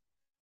from.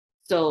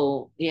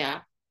 So, yeah.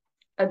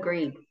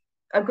 Agreed.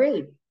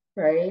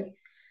 Right?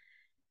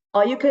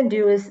 All you can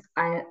do is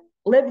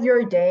live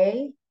your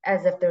day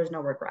as if there's no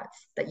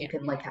regrets that you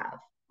can like have.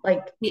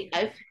 Like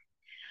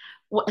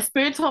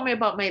Spirit told me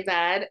about my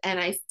dad, and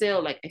I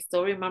still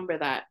remember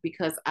that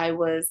because I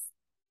was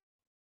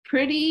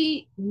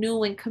pretty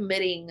new in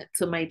committing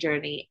to my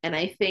journey, and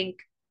I think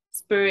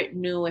Spirit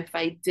knew if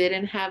I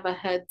didn't have a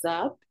heads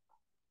up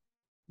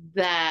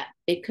that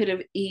it could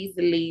have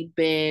easily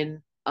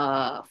been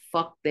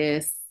fuck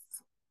this,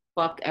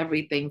 fuck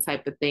everything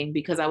type of thing,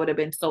 because I would have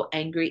been so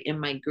angry in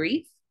my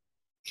grief.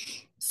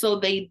 So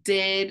they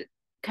did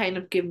kind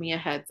of give me a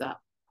heads up.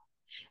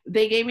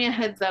 They gave me a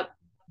heads up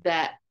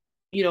that,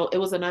 it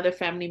was another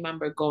family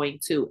member going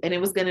too, and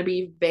it was going to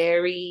be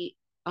very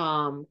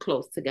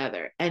close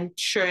together. And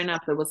sure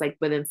enough, it was like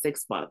within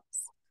 6 months.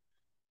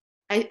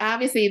 I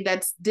obviously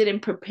that didn't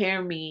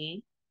prepare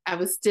me. I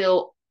was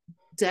still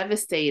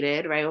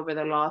devastated, right, over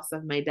the loss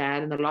of my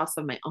dad and the loss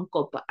of my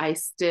uncle, but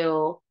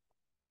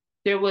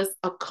there was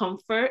a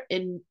comfort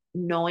in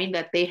knowing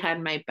that they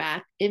had my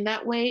back in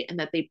that way and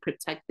that they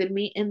protected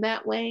me in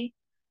that way,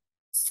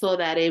 so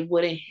that it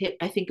wouldn't hit.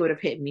 I think it would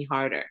have hit me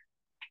harder,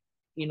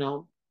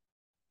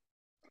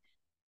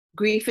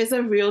 Grief is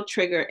a real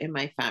trigger in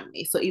my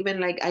family. So even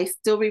like I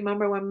still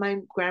remember when my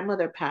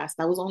grandmother passed,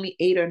 I was only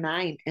 8 or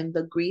 9, and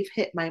the grief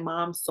hit my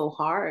mom so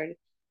hard.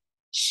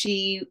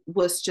 She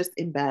was just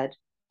in bed.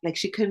 Like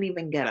she couldn't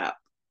even get up.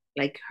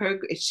 Like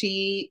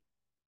she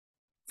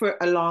for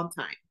a long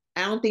time.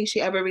 I don't think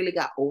she ever really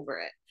got over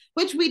it,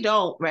 which we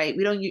don't, right?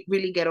 We don't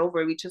really get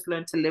over it. We just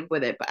learn to live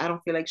with it. But I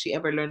don't feel like she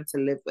ever learned to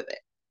live with it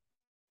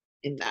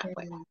in that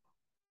way. Yeah.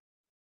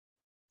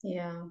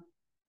 Yeah.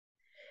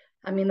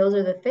 I mean, those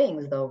are the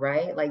things though,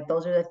 right? Like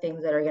those are the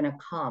things that are gonna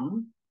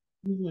come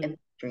in Mm-hmm.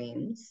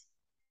 dreams.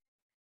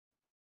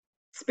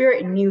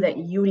 Spirit knew that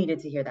you needed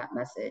to hear that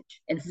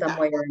message in some Yeah,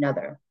 way or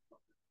another,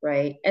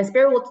 right? And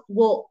spirit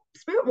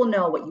will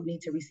know what you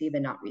need to receive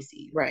and not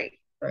receive, right.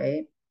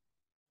 right?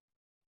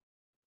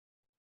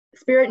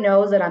 Spirit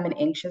knows that I'm an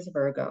anxious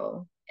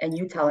Virgo, and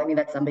you telling me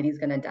that somebody's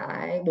gonna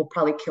die will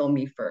probably kill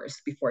me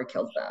first before it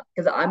kills them.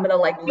 Because I'm gonna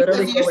like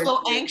literally Because you're go so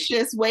into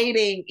anxious,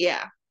 waiting.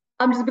 Yeah.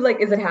 I'm just be like,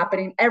 is it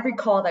happening? Every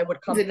call that would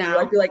Is come it through,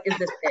 I'd now? be like, is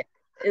this it?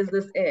 Is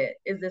this it?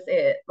 Is this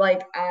it?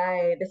 Like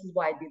this is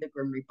why I'd be the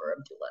Grim Reaper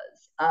of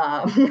doulas.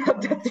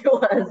 Of the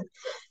doulas.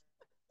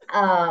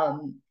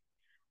 Um,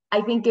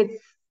 I think it's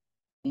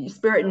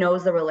spirit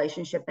knows the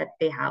relationship that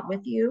they have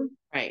with you,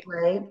 Right.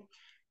 right?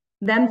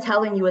 Them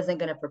telling you isn't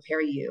going to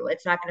prepare you.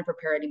 It's not going to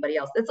prepare anybody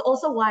else. It's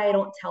also why I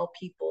don't tell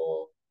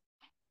people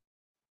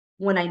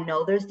when I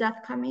know there's death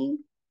coming,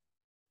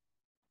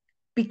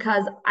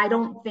 because I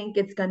don't think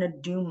it's going to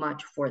do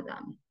much for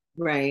them,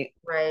 Right.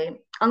 right?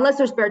 Unless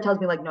their spirit tells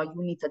me like, no, you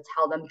need to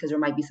tell them because there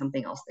might be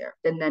something else there.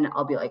 And then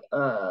I'll be like,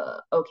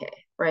 okay,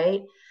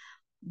 right?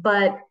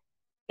 But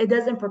it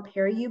doesn't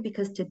prepare you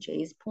because to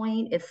Jay's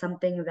point, it's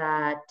something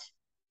that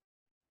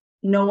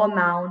no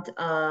amount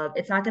of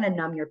it's not going to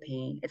numb your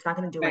pain. It's not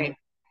going to do Right. anything,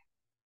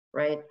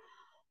 right?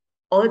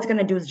 All it's going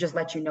to do is just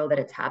let you know that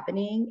it's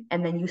happening,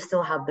 and then you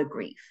still have the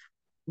grief,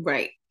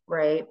 Right.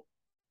 right?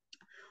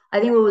 I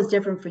think what was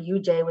different for you,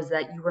 Jay, was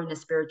that you were in a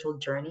spiritual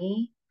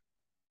journey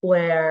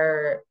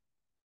where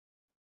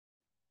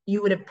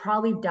you would have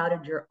probably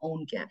doubted your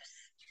own gifts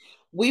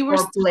We were or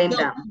still blamed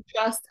them. building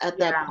trust at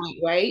that Yeah, point,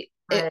 right?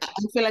 right.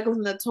 I feel like it was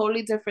in a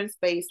totally different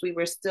space. We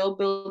were still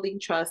building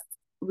trust.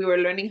 We were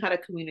learning how to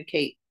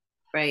communicate,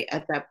 right,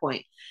 at that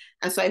point.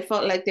 And so I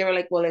felt like they were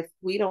like, well, if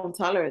we don't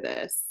tell her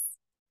this,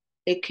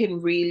 it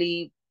can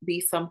really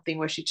be something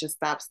where she just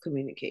stops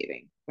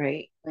communicating,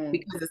 right? Right.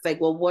 Because it's like,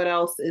 well, what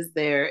else is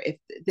there? If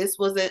this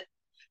wasn't,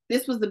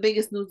 this was the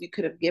biggest news you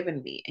could have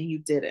given me and you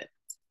didn't.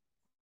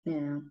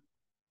 Yeah.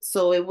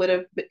 So it would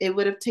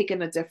have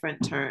taken a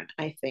different turn,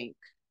 I think.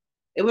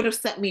 It would have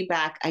set me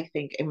back, I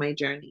think, in my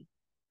journey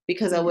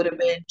because I Yeah. would have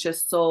been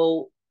just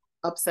so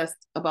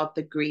obsessed about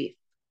the grief.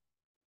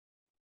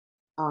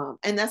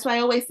 And that's why I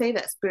always say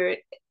that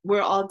spirit,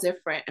 we're all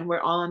different and we're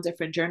all on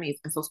different journeys.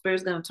 And so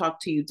spirit's going to talk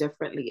to you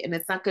differently. And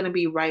it's not going to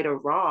be right or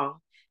wrong.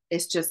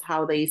 It's just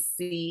how they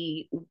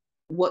see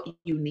what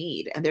you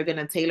need. And they're going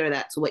to tailor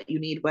that to what you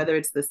need, whether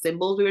it's the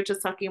symbols we were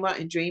just talking about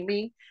in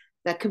dreaming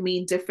that could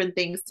mean different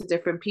things to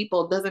different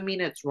people. Doesn't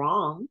mean it's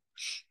wrong.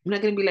 I'm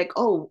not going to be like,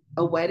 oh,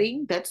 a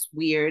wedding? That's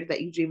weird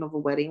that you dream of a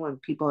wedding when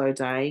people are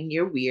dying.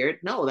 You're weird.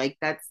 No, like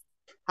that's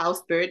how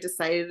spirit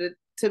decided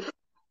to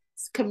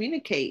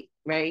communicate,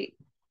 right?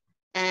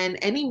 And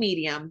any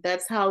medium,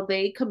 that's how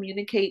they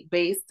communicate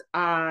based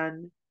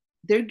on,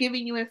 they're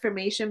giving you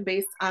information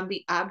based on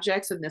the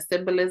objects and the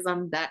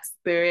symbolism that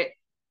spirit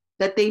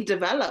that they've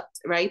developed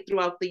right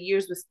throughout the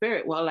years with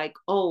spirit. Well, like,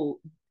 oh,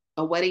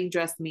 a wedding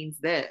dress means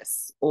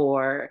this,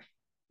 or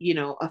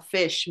a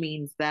fish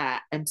means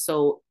that, and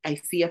so I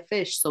see a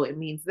fish, so it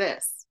means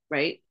this,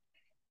 right?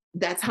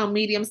 That's how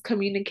mediums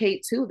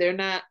communicate too. They're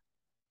not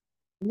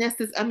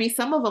I mean,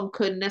 some of them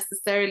could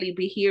necessarily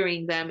be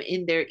hearing them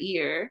in their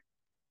ear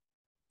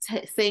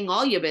saying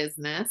all your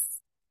business,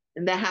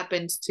 and that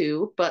happens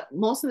too, but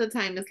most of the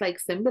time it's like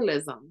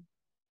symbolism.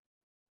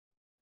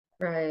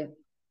 Right.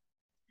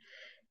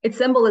 It's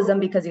symbolism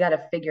because you got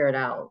to figure it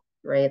out,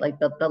 right? Like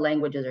the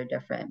languages are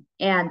different.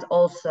 And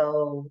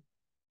also,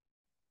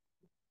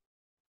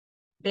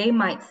 they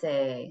might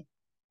say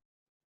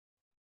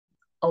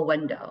a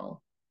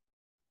window,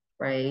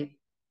 right?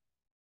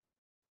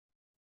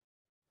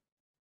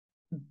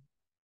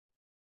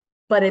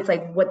 But it's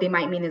like what they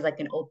might mean is like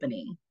an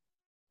opening,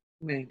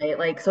 Right. right?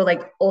 Like, so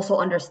like also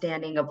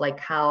understanding of like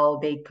how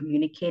they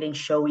communicate and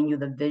showing you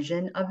the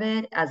vision of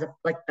it as a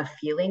like the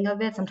feeling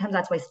of it. Sometimes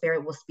that's why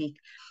spirit will speak.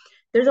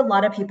 There's a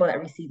lot of people that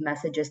receive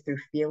messages through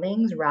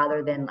feelings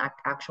rather than like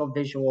actual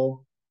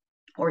visual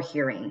or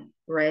hearing,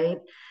 right?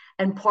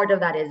 And part of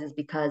that is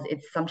because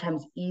it's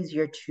sometimes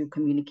easier to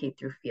communicate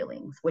through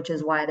feelings, which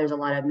is why there's a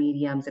lot of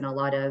mediums and a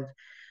lot of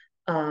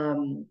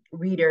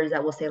readers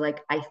that will say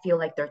like, I feel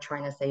like they're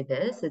trying to say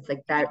this. It's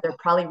like that they're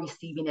probably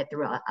receiving it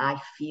through a I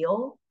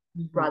feel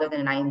Mm-hmm. rather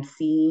than I'm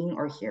seeing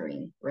or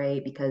hearing,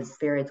 right? Because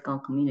spirit's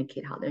gonna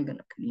communicate how they're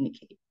gonna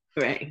communicate.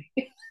 Right.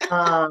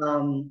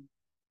 um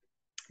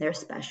they're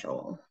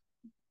special.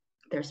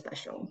 They're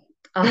special.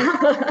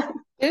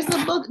 There's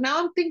a book. Now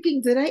I'm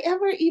thinking, did I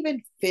ever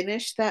even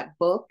finish that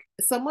book?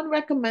 Someone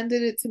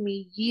recommended it to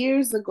me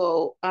years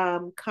ago.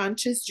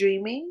 Conscious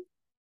Dreaming.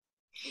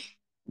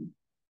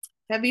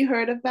 Have you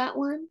heard of that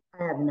one?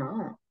 I have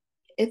not.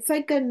 It's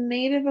like a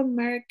Native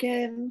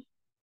American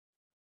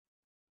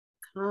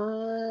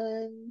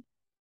con.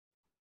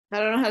 I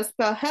don't know how to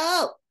spell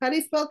help. How do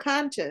you spell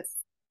conscious?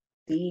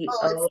 Oh,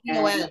 it's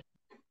CON. CON.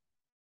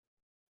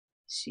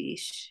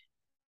 Sheesh.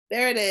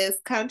 There it is.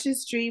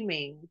 Conscious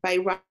Dreaming by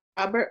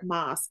Robert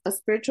Moss, A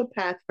Spiritual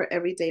Path for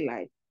Everyday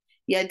Life.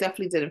 Yeah, I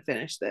definitely didn't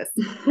finish this.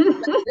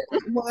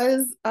 It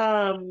was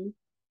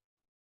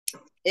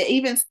it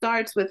even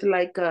starts with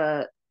like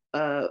a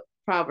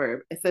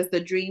proverb. It says the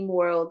dream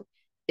world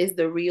is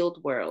the real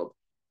world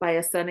by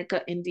a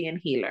Seneca Indian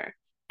healer.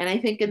 And I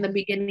think in the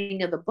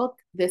beginning of the book,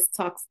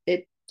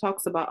 it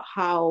talks about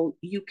how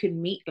you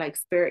can meet like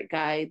spirit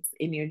guides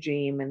in your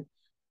dream, and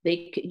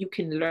you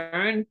can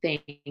learn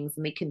things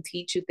and they can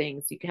teach you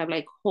things. You can have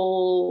like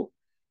whole,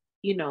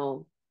 you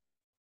know,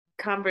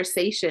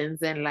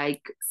 conversations and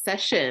like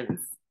sessions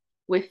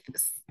with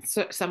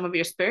some of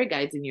your spirit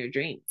guides in your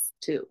dreams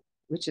too,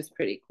 which is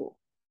pretty cool.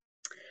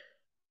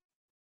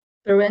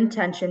 Through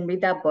Intention,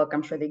 read that book.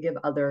 I'm sure they give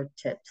other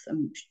tips.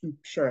 I'm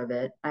sure of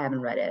it. I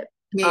haven't read it.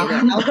 Me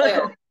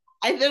either.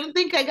 I don't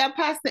think I got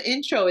past the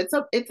intro. It's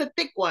a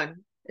thick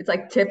one. It's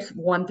like tips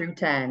 1 through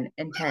 10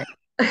 and 10.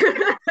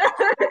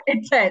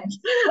 Intent.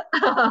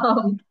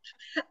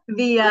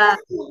 The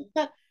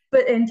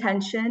but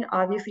intention,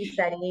 obviously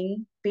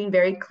setting, being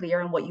very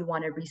clear on what you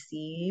want to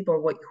receive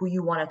or who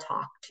you want to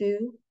talk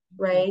to,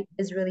 right,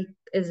 is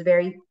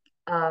very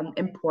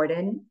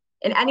important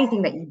in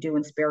anything that you do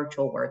in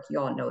spiritual work. You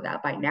all know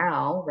that by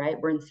now, right?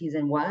 We're in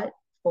season what?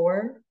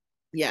 4?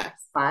 Yes.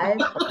 5?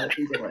 Okay,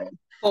 season what?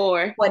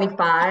 4.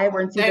 25.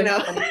 We're in season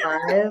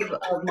 25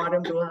 of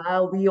Modern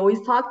Bruja. We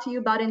always talk to you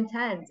about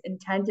intent.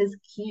 Intent is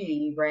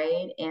key,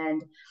 right?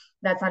 And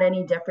that's not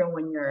any different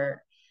when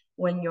you're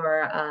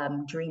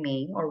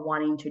dreaming or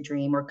wanting to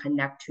dream or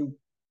connect to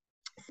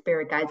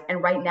spirit guides.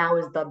 And right now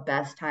is the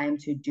best time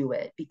to do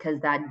it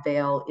because that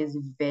veil is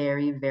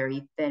very,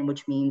 very thin,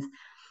 which means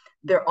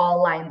they're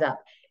all lined up.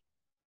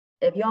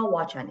 If y'all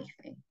watch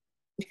anything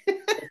this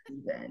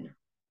season,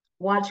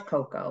 watch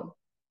Coco.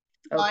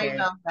 Okay. I Okay.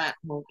 love that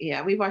movie.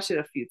 Yeah, we watched it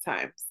a few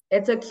times.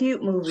 It's a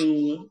cute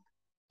movie.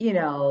 You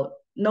know,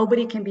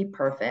 nobody can be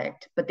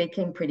perfect, but they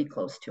came pretty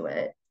close to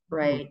it,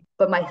 right? Mm-hmm.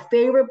 But my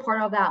favorite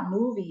part of that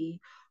movie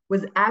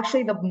was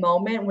actually the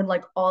moment when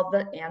like all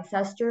the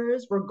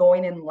ancestors were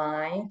going in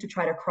line to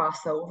try to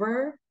cross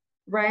over,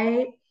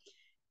 right?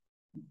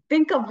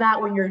 Think of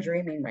that when you're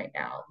dreaming right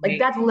now. Like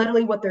that's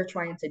literally what they're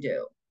trying to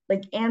do.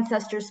 Like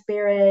ancestor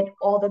spirit,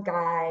 all the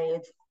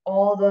guides,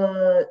 all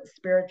the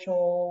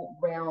spiritual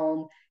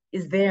realm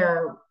is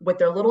there with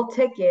their little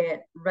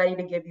ticket ready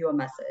to give you a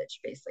message,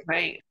 basically.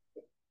 Right.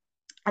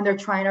 And they're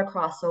trying to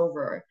cross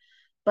over.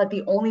 But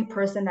the only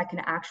person that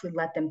can actually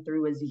let them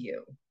through is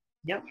you.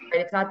 Yep.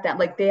 Right? It's not that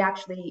like they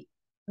actually,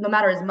 no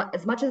matter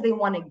as much as they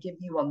want to give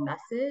you a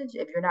message,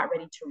 if you're not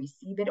ready to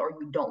receive it or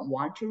you don't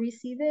want to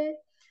receive it,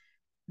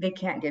 they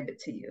can't give it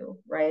to you,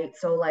 right?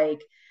 So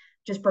like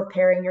just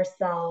preparing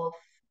yourself.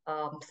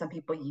 Some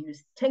people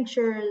use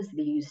tinctures,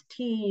 they use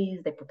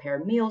teas, they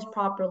prepare meals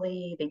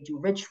properly, they do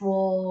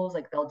rituals,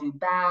 like they'll do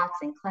baths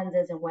and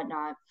cleanses and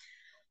whatnot.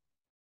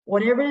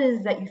 Whatever it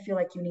is that you feel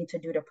like you need to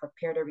do to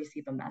prepare to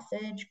receive a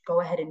message,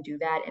 go ahead and do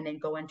that and then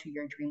go into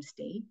your dream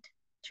state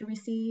to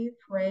receive,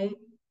 right?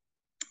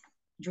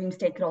 Dream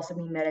state could also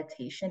be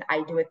meditation.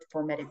 I do it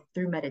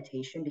through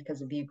meditation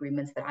because of the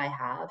agreements that I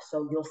have.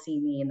 So you'll see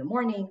me in the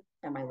morning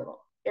at my little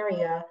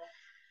area,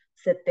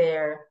 sit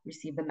there,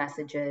 receive the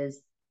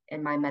messages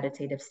in my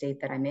meditative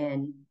state that I'm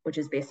in, which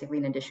is basically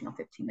an additional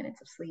 15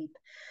 minutes of sleep.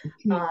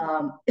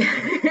 And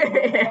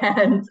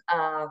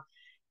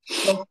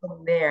go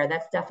from there.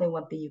 That's definitely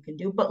one thing you can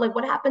do. But like,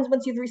 what happens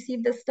once you've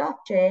received this stuff,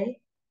 Jay?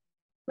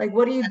 Like,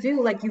 what do you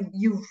do? Like,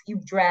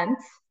 you've dreamt.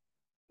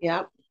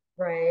 Yep.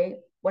 Right.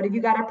 What if you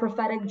got a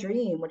prophetic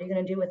dream? What are you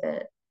gonna do with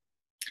it?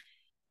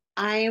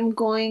 I am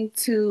going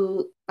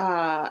to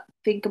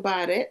think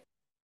about it.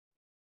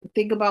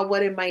 Think about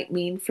what it might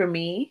mean for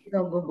me.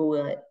 You're gonna Google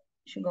it.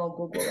 You should go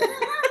Google it.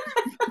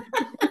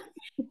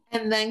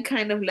 And then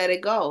kind of let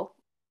it go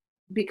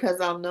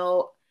because I'll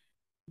know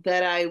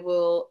that it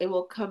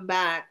will come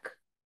back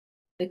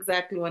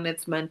exactly when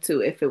it's meant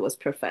to if it was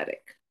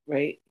prophetic,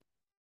 right?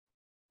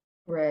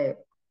 Right.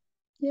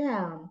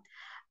 Yeah.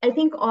 I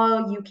think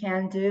all you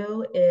can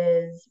do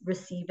is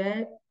receive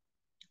it.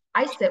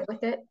 I sit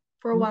with it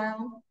for a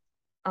while.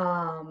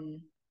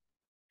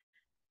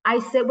 I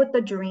sit with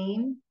the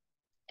dream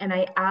and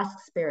I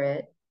ask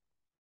spirit,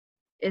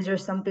 is there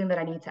something that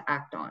I need to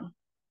act on?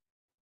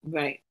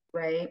 Right.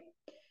 Right.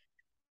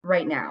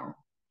 Right now,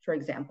 for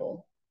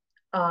example,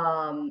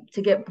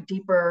 to get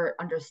deeper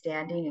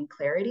understanding and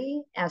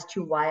clarity as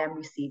to why I'm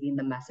receiving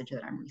the message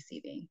that I'm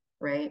receiving,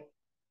 right?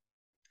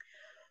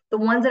 The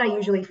ones that I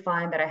usually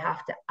find that I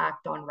have to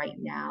act on right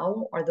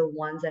now are the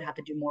ones that have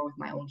to do more with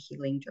my own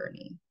healing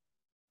journey,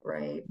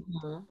 right?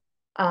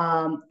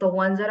 The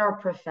ones that are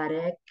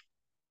prophetic,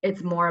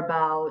 it's more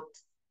about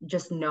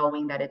just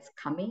knowing that it's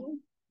coming.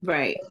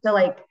 Right. To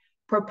like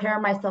prepare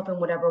myself in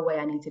whatever way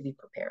I need to be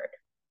prepared,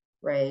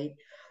 right?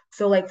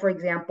 So like for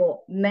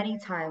example, many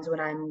times when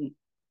I'm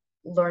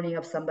learning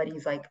of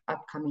somebody's like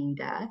upcoming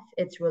death,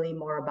 it's really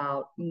more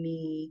about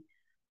me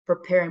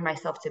preparing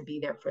myself to be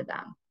there for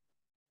them,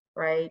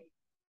 right?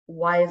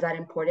 Why is that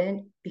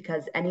important?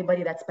 Because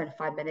anybody that spent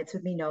 5 minutes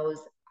with me knows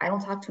I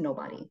don't talk to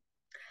nobody.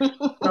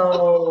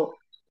 So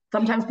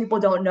sometimes people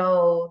don't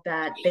know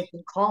that they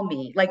can call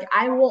me. Like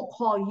I won't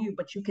call you,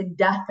 but you can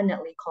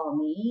definitely call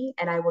me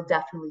and I will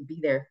definitely be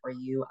there for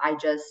you.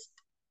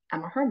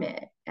 I'm a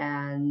hermit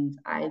and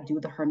I do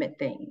the hermit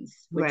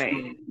things, which Right.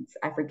 means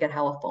I forget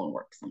how a phone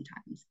works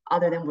sometimes,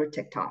 other than we're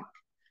TikTok.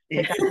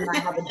 Yeah. TikTok and I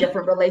have a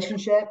different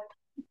relationship.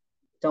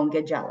 Don't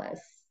get jealous,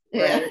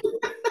 Yeah. right?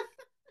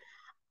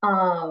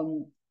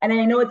 And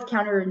I know it's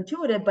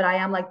counterintuitive, but I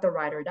am like the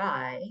ride or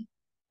die,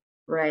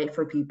 right?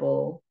 For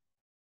people.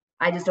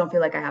 I just don't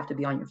feel like I have to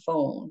be on your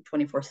phone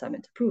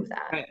 24/7 to prove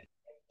that. Right.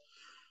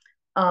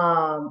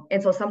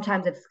 And so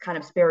sometimes it's kind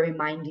of spirit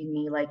reminding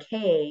me, like,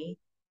 hey,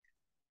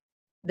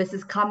 this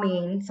is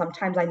coming.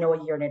 Sometimes I know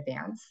a year in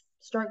advance.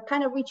 Start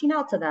kind of reaching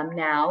out to them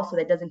now so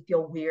that it doesn't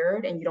feel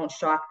weird and you don't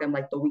shock them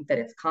like the week that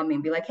it's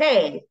coming. Be like,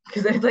 hey,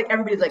 because it's like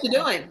everybody's What like, you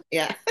doing?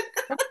 Yeah.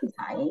 somebody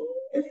dying?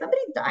 Is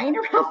somebody dying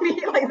around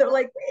me? Like they're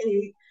like,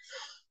 wait,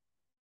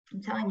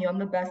 I'm telling you, I'm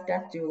the best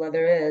death doula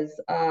there is.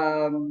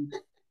 I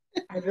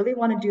really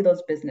want to do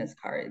those business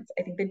cards.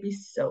 I think they'd be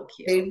so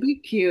cute. They'd be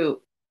cute.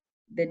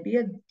 They'd be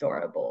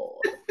adorable.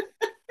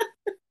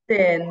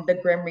 Then the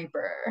Grim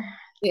Reaper,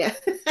 Yeah.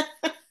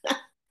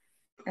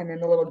 and then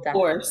the little death.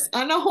 Horse.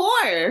 On a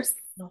horse.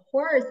 The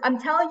horse. I'm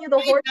telling you, the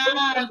My horse always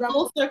God. comes up.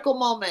 Full circle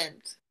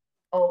moment.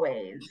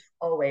 Always,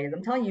 always.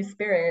 I'm telling you,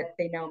 spirit,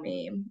 they know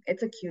me.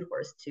 It's a cute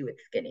horse too.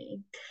 It's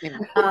skinny. Yeah.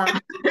 Um,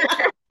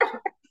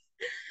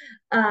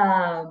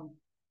 um,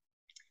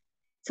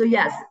 so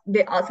yes,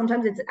 they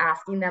sometimes it's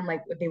asking them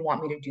like if they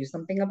want me to do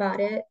something about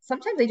it.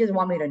 Sometimes they just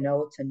want me to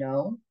know,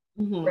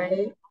 Hmm.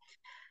 right?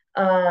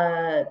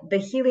 The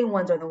healing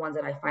ones are the ones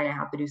that I find I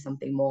have to do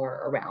something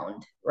more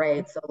around,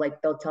 right? So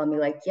like they'll tell me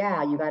like,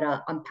 yeah, you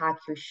gotta unpack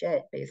your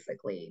shit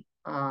basically.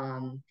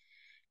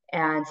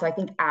 And so I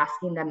think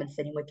asking them and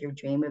sitting with your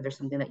dream if there's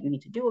something that you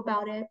need to do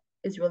about it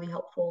is really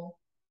helpful.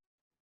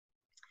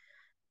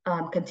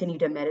 Continue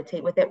to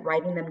meditate with it.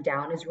 Writing them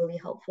down is really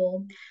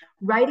helpful.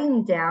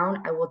 Writing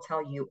down, I will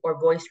tell you, or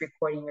voice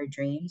recording your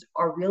dreams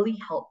are really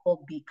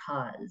helpful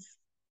because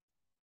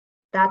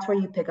that's where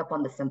you pick up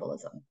on the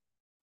symbolism.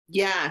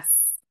 Yes.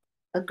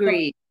 The,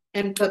 Agreed.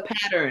 And the the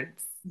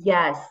patterns.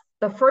 Yes,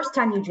 the first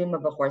time you dream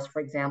of a horse,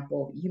 for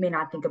example, you may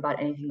not think about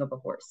anything of a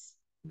horse.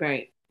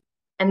 Right.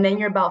 And then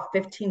you're about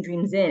 15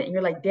 dreams in and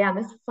you're like, damn,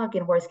 this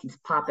fucking horse keeps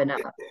popping up.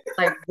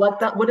 Like,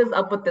 what is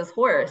up with this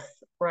horse?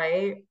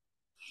 Right.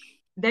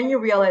 Then you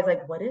realize,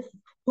 like,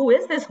 who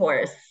is this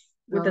horse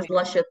with Oh, this yeah.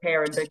 luscious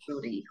hair and big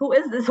booty? Who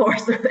is this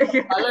horse?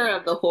 Color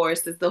of the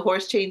horse. Is the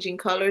horse changing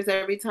colors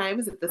every time?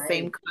 Is it the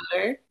same Right,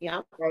 color?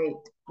 Yeah. right,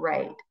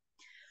 right.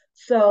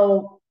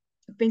 So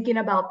thinking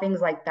about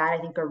things like that, I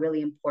think are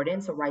really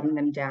important. So writing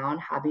them down,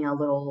 having a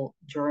little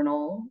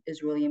journal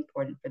is really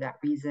important for that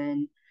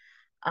reason.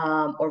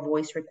 Or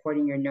voice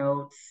recording your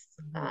notes.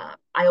 Mhm.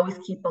 I always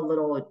keep a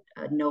little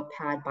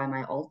notepad by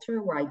my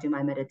altar where I do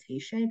my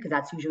meditation because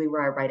that's usually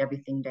where I write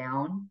everything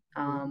down.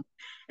 And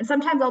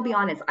sometimes I'll be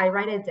honest, I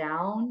write it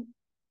down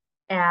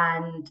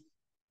and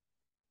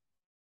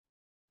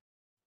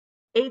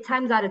 8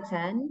 times out of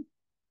 10,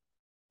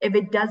 if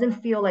it doesn't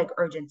feel like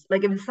urgent,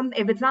 like if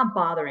it's not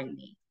bothering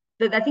me,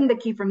 I think the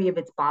key for me, if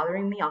it's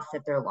bothering me, I'll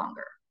sit there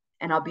longer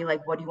and I'll be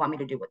like, what do you want me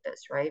to do with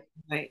this? Right.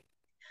 Right.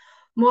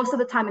 Most of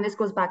the time, and this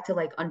goes back to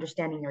like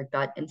understanding your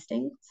gut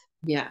instinct,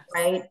 Yes.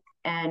 right?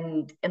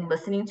 And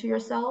listening to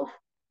yourself.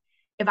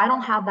 If I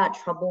don't have that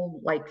trouble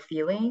like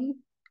feeling,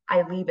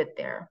 I leave it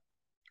there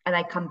and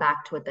I come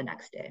back to it the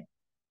next day.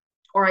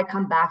 Or I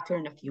come back to it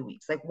in a few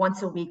weeks. Like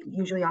once a week,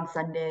 usually on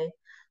Sunday,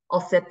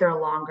 I'll sit there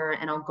longer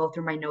and I'll go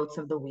through my notes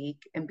of the week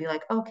and be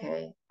like,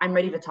 okay, I'm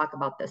ready to talk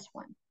about this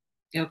one.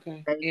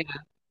 Okay. Right? Yeah.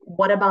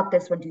 What about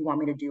this one do you want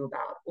me to do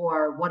about?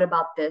 Or what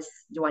about this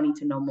do I need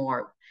to know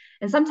more?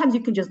 And sometimes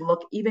you can just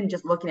look, even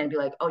just looking at it, be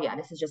like, oh yeah,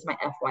 this is just my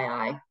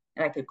FYI.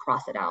 And I could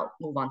cross it out,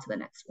 move on to the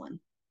next one.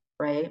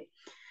 Right.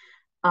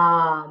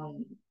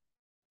 Um,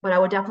 but I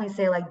would definitely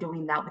say like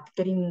doing that with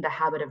getting the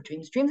habit of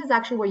dreams. Dreams is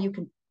actually where you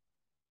can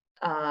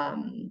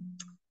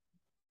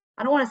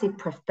I don't want to say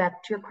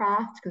perfect your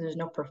craft because there's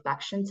no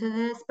perfection to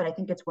this, but I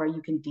think it's where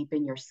you can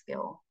deepen your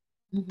skill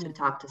to Hmm.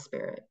 talk to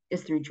spirit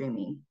is through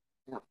dreaming.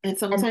 Yeah. And And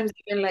sometimes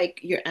even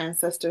like your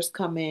ancestors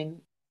come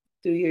in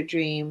through your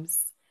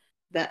dreams.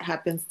 That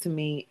happens to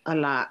me a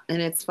lot.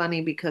 And it's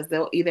funny because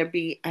they'll either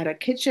be at a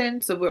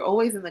kitchen. So we're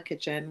always in the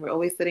kitchen. We're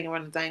always sitting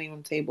around the dining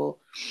room table,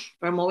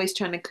 or I'm always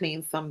trying to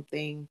clean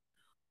something,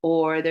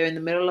 or they're in the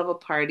middle of a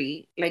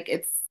party. Like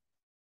it's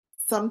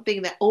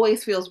something that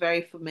always feels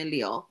very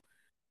familial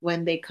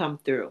when they come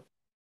through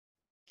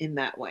in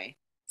that way.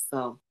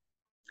 So,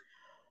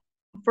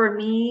 for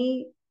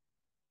me,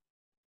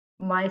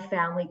 my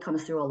family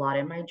comes through a lot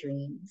in my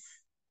dreams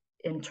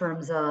in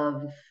terms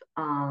of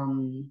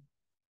um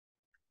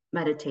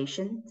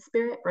meditation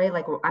spirit, right?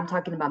 Like I'm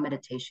talking about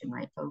meditation,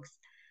 right, folks?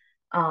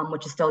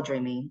 Which is still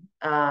dreaming.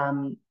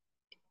 And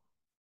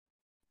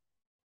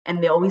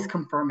they always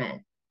confirm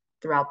it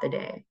throughout the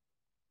day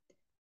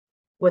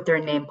with their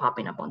name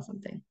popping up on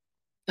something.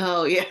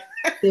 Oh yeah.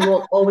 They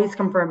will always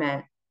confirm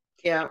it.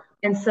 Yeah.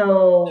 And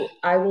so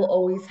I will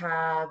always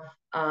have,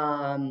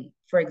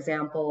 for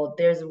example,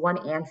 there's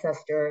one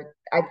ancestor.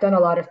 I've done a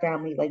lot of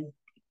family like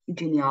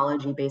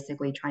genealogy,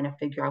 basically trying to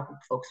figure out who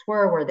folks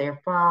were, where they're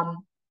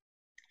from.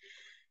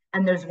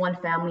 And there's one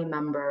family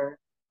member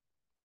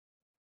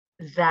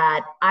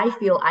that I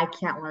feel I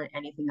can't learn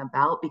anything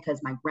about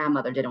because my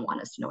grandmother didn't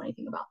want us to know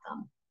anything about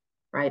them,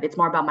 right? It's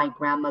more about my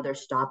grandmother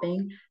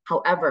stopping.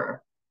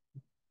 However,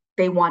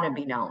 they want to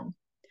be known.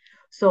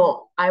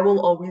 So I will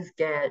always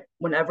get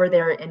whenever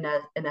they're in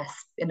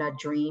a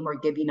dream or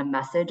giving a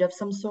message of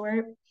some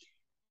sort.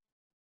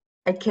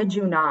 I kid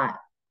you not,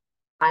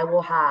 I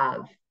will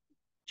have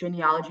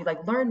genealogy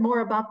like learn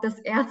more about this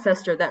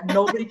ancestor that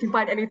nobody can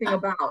find anything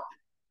about.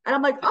 And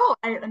I'm like, oh,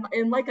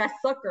 and like a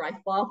sucker, I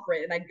fall for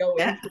it and I go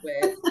Yeah. into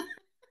it.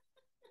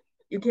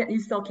 You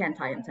still can't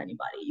tie him to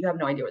anybody. You have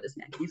no idea where this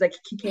man. He's like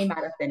he came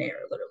out of thin air,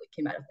 literally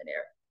came out of thin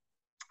air.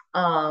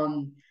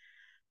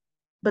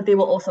 But they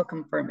will also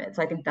confirm it.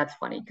 So I think that's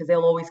funny because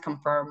they'll always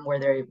confirm where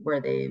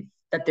they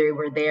that they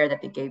were there,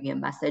 that they gave me a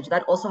message.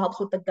 That also helps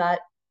with the gut,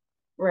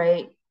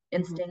 right? Mhm.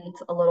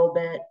 Instinct a little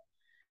bit,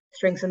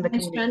 strengthens the It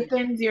communication.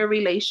 strengthens your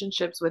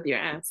relationships with your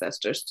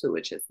ancestors too,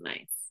 which is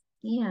nice.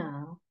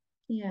 Yeah,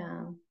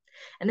 yeah.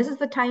 And this is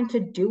the time to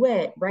do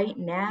it right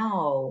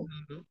now.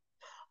 Mhm.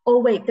 Oh,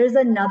 wait, there's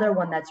another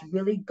one that's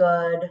really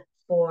good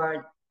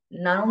for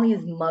not only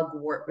is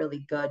mugwort really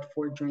good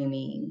for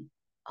dreaming.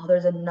 Oh,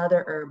 there's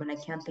another herb and I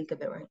can't think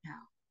of it right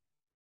now.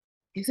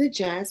 Is it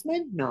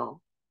jasmine?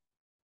 No.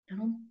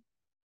 No?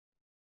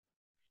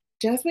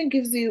 Jasmine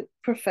gives you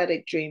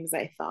prophetic dreams,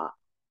 I thought.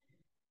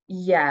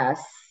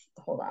 Yes.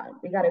 Hold on.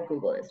 We gotta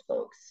Google this,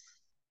 folks.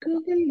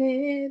 Google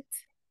it.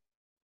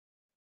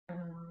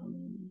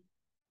 Um,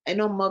 I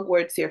know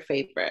mugwort's your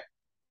favorite.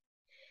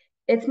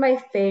 it's my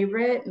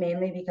favorite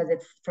mainly because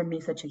it's for me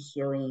such a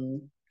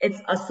healing.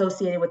 It's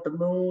associated with the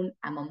moon.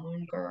 I'm a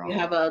moon You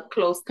have girl. a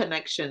close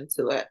connection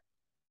to it.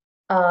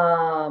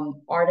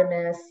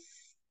 Artemis,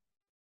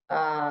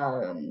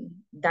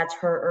 that's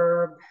her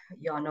herb.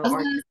 Y'all know I was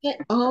Artemis. gonna say,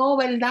 oh,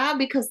 ¿verdad?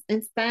 Because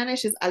in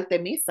Spanish is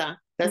Artemisa.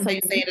 That's how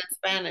you say Mhm. it in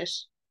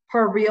Spanish.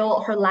 Her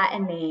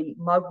Latin name,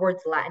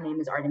 Mugwort's Latin name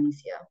is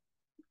Artemisia,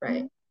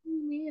 right?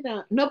 Mm,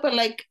 Mira. No, but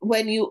like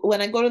when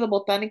I go to the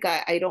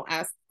Botanica, I don't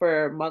ask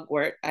for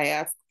mugwort. I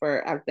ask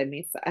for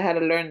Artemisa. I had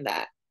to learn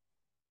that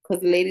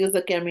because the lady was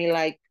looking at me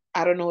like,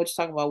 I don't know what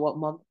you're talking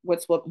about.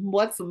 What's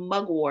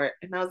mugwort?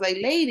 And I was like,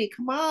 lady,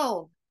 come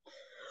on.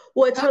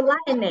 Well, it's her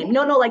Latin name.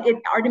 No, like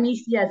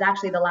Artemisia is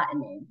actually the Latin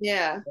name.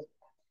 Yeah.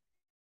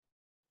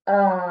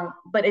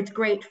 But it's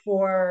great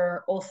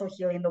for also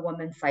healing the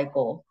woman's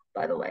cycle,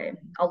 by the way,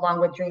 along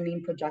with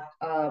dreaming,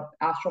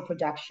 astral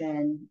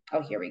projection.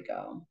 Oh, here we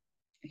go.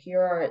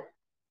 Here are,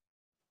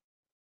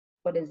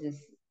 what is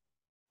this?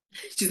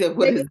 She said,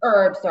 what Six is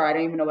herbs. Sorry, I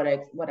don't even know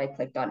what I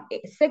clicked on.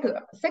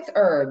 Six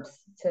herbs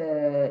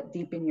to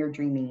deepen your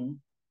dreaming.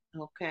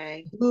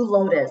 okay. Blue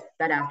Lotus,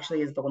 that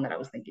actually is the one that I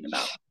was thinking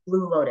about.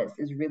 Blue Lotus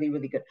is really,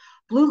 really good.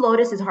 Blue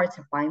Lotus is hard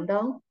to find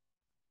though.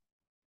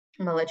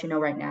 I'm gonna let you know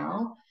right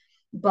now.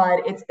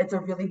 But it's a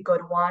really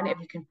good one if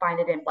you can find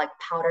it in like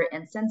powder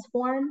incense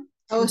form.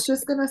 I was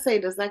just gonna say,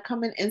 does that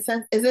come in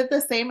incense? Is it the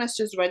same as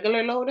just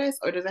regular lotus,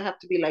 or does it have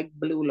to be like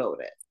blue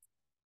lotus?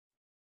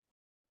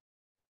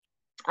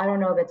 I don't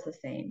know if it's the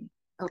same.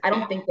 I Okay.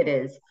 don't think it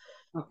is.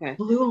 Okay.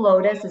 Blue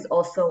Lotus is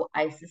also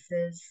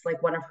Isis's,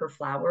 like one of her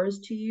flowers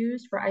to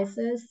use for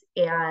Isis.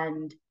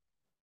 And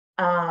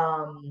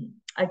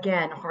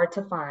again, hard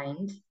to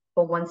find,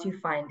 but once you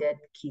find it,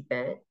 keep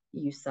it,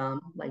 use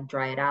some, like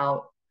dry it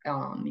out.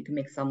 You can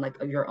make some like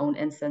of your own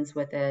incense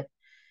with it.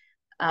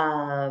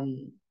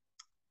 Um,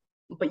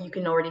 but you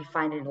can already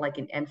find it like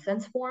in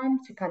incense form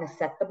to kind of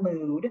set the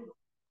mood.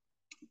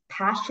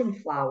 Passion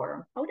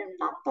flower. I would have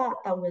not thought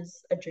that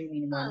was a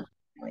dreaming Huh.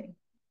 one. Really.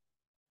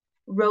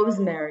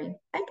 Rosemary.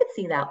 I could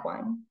see that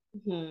one.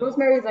 Hmm.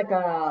 Rosemary is like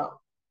a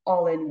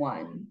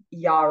all-in-one.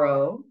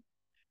 Yarrow,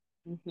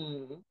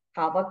 Hmm.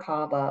 kava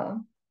kava.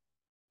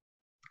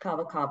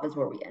 Kava kava is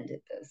where we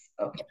ended this.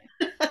 Okay.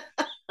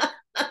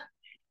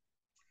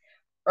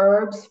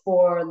 Herbs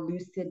for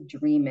lucid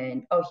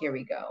dreaming. Oh, here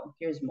we go.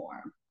 Here's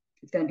more.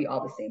 It's gonna be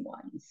all the same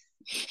ones.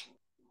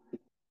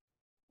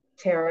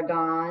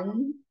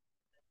 Tarragon.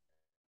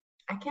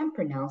 I can't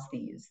pronounce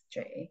these,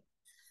 Jay.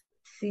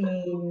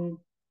 Sin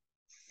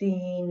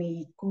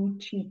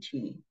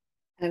Sinikuchichi.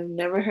 I've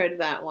never heard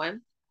that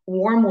one.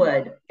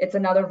 Wormwood. It's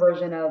another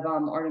version of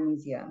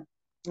Artemisia.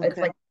 It's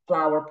Okay. like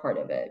flower part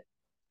of it.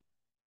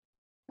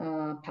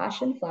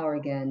 Passion flower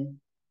again.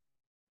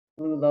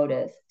 Blue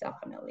lotus,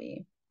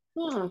 definitely.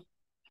 Huh.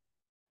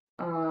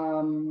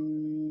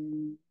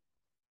 Um,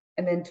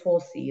 and then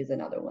Tulsi is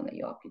another one that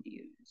y'all could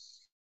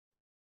use.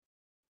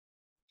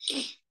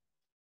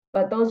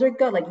 But those are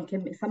good. Like you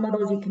can, some of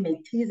those you can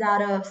make teas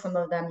out of. Some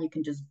of them you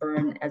can just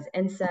burn as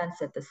incense,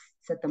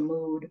 set the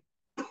mood.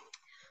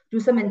 Do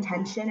some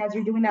intention as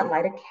you're doing that.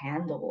 Light a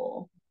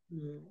candle.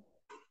 Mm.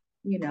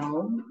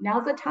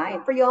 Now's the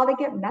time for y'all to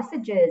get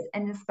messages,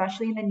 and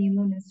especially in the new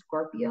moon in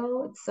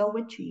Scorpio, it's so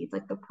witchy. It's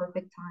like the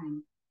perfect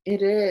time.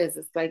 It is.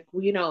 It's like,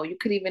 you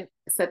could even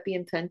set the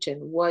intention.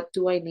 What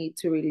do I need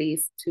to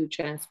release to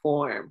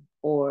transform?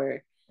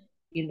 Or,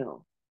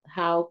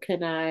 how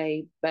can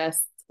I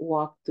best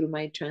walk through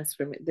my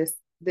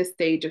this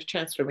stage of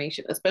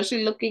transformation,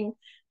 especially looking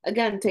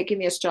again, taking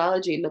the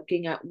astrology,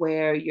 looking at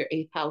where your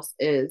eighth house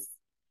is.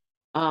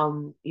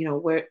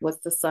 What's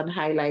the sun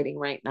highlighting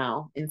right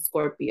now in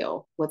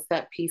Scorpio? What's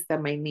that piece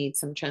that might need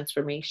some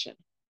transformation?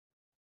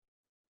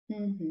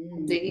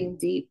 Mm-hmm. Digging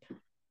deep.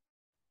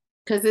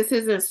 Because this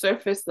isn't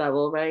surface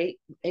level, right?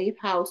 Eighth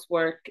house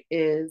work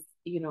is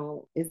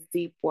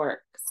deep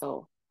work.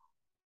 So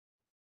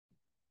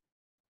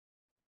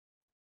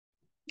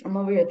I'm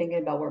over here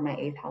thinking about where my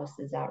eighth house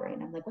is at right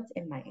now. I'm like, what's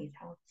in my eighth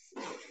house?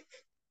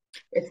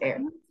 It's air.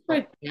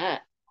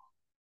 forget.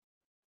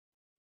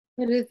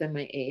 It is in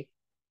my eighth.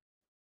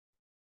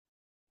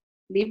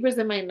 Libra's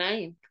in my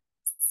ninth.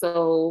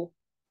 So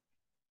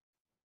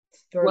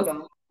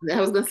Virgo. I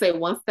was gonna say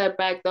one step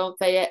back, don't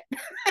say it.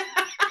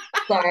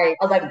 Sorry, I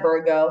was like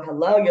Virgo.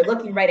 Hello, you're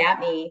looking right at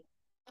me.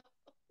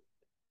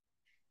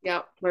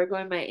 Yeah, Virgo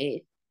in my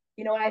eighth.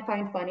 You know what I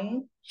find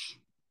funny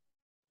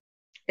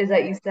is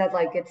that you said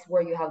like it's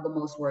where you have the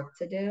most work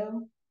to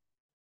do,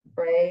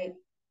 right?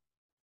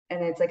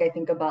 And it's like I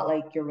think about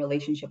like your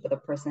relationship with a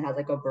person that has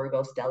like a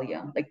Virgo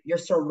stellium. Like you're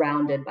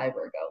surrounded by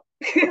Virgo.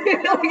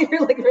 you're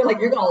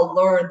gonna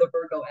learn the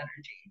Virgo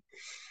energy.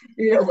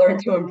 You're gonna learn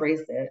to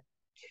embrace it.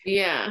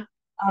 Yeah.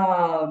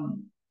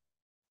 Um,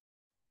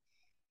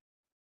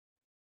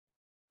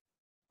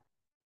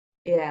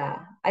 yeah.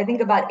 I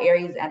think about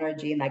Aries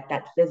energy and like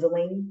that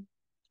fizzling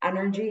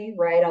energy,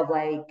 right? Of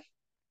like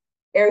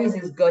Aries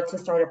is good to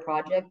start a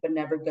project, but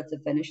never good to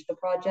finish the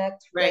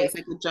project, Right. right? It's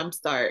like a jump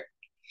start.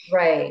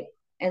 Right.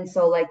 And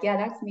so, like, yeah,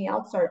 that's me.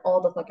 I'll start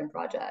all the fucking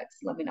projects.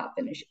 Let me not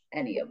finish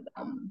any of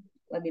them.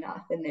 Let me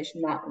not finish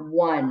not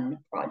one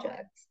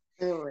project.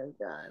 Oh my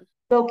God.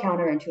 So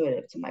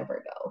counterintuitive to my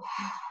Virgo.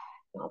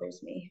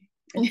 Bothers me.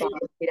 It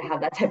bothers me to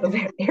have that type of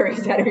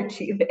Aries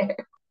energy there.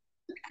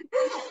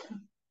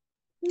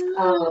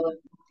 Um,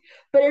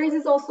 but Aries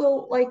is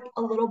also like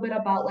a little bit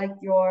about like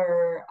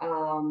your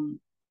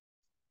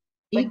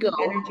like Ego.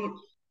 the energy.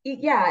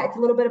 Yeah, it's a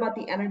little bit about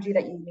the energy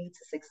that you need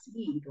to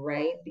succeed,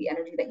 right? The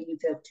energy that you need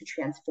to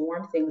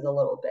transform things a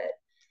little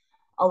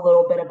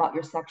bit about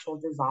your sexual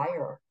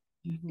desire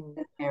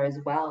Mm-hmm. there as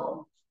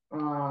well.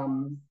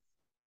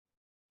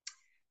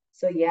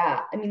 So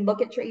yeah, I mean,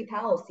 look at your eighth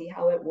house, see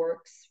how it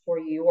works for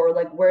you, or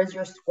like where's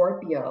your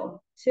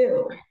Scorpio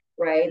too,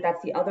 right?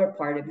 That's the other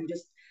part. If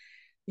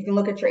you can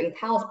look at your eighth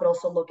house, but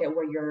also look at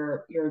where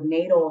your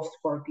natal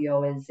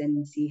Scorpio is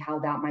and see how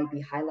that might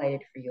be highlighted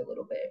for you a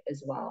little bit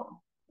as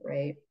well,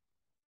 right?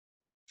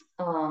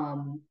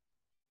 Um,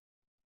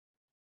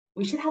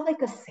 we should have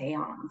like a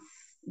seance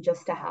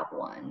just to have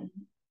one.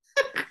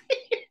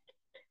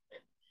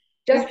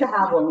 Just to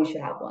have one, we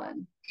should have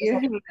one. Just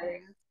have,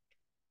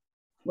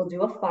 we'll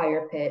do a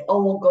fire pit.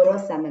 Oh, we'll go to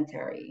a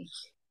cemetery.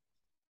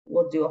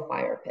 We'll do a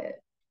fire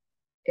pit.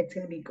 It's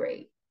gonna be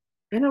great.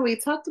 I know we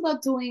talked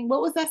about doing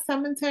what was that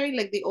cemetery,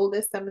 like the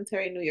oldest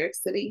cemetery in New York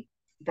City?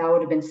 That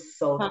would have been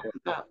so cool.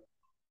 About.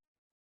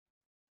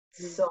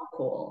 So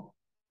cool.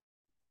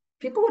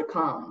 People would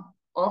come.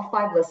 All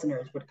 5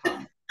 listeners would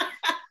come.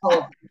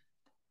 Oh,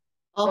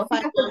 All don't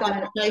think five I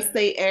of forgot. the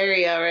state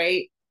area,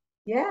 right?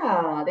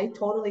 Yeah, they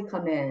totally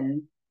come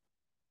in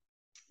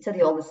to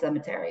the oldest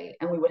cemetery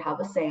and we would have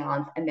a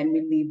seance and then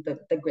we leave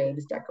the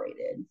graves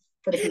decorated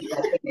for the people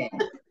that came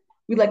in.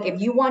 We like,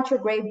 if you want your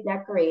grave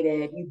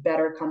decorated, you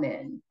better come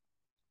in.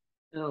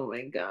 Oh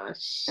my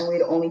gosh. And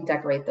we'd only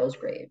decorate those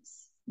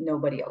graves.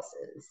 Nobody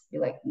else's. Be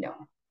like, no,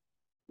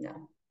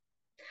 no.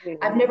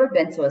 I've never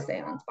been to a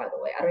seance, by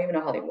the way. I don't even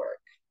know how they work.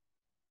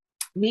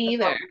 Me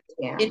either.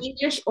 In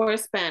English or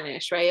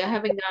Spanish, right? I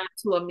haven't gone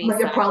to a misa.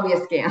 They're probably a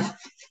scam.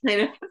 I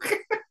know.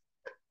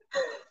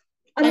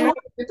 I mean, I've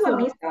been to a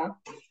misa.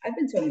 I've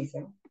been to a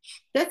misa.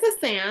 That's a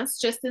seance,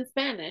 just in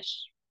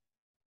Spanish.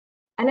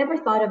 I never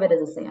thought of it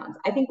as a seance.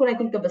 I think when I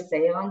think of a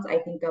seance, I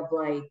think of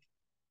like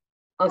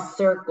a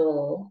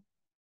circle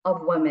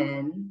of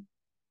women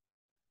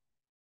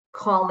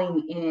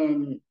calling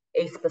in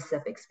a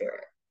specific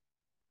spirit,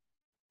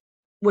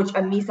 which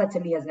a misa to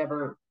me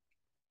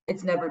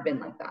it's never been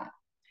like that.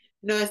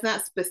 No, it's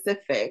not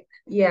specific.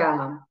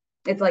 Yeah.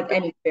 It's like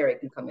any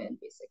spirit can come in,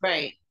 basically.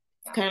 Right.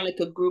 It's kind of like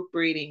a group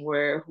reading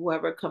where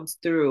whoever comes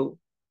through.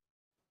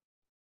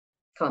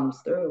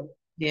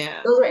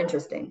 Yeah. Those are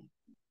interesting,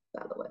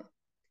 by the way.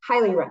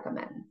 Highly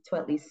recommend to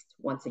at least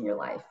once in your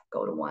life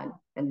go to one.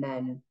 And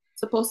then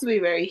it's supposed to be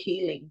very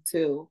healing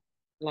too.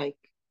 Like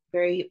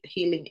very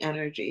healing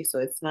energy. So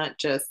it's not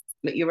just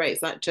like you're right,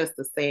 it's not just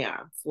a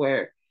seance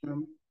where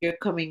you're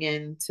coming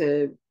in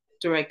to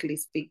directly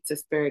speak to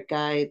spirit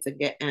guides and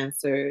get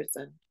answers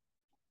and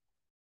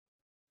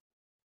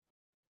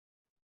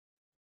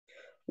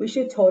We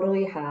should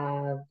totally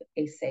have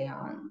a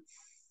seance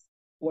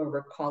where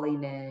we're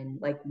calling in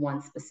like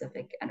one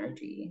specific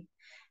energy.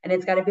 And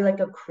it's got to be like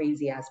a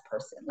crazy ass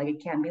person. Like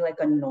it can't be like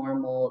a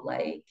normal,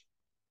 like,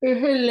 You're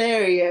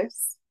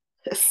hilarious.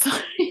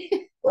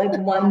 Sorry. like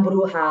one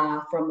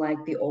bruja from like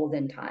the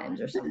olden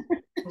times or something.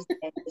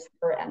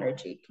 Her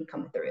energy can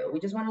come through. We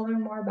just want to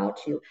learn more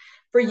about you.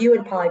 For you,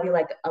 it'd probably be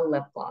like a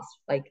lip gloss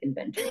like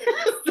inventor.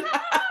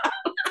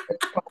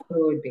 That's probably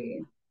who it would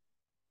be.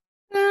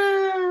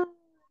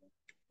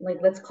 Like,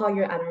 let's call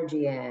your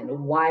energy in.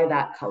 Why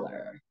that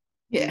color?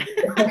 Yeah.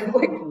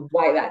 Like,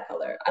 why that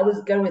color? I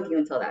was good with you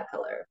until that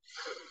color.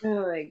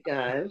 Oh my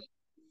gosh.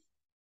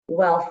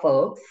 Well,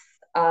 folks,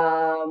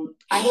 I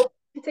hope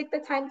you take the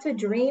time to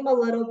dream a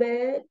little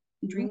bit,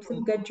 dream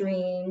some good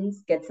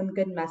dreams, get some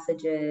good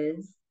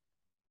messages.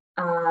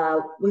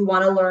 We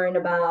want to learn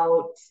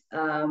about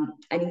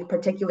any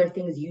particular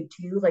things you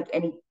do, like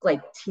any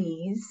like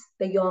teas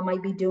that y'all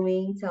might be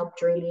doing to help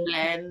dreaming.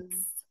 Lens.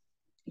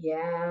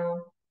 Yeah,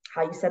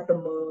 how you set the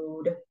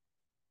mood.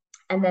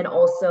 And then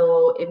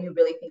also, if you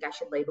really think I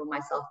should label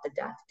myself the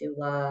death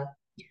doula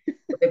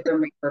with the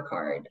Grim Reaper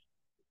card,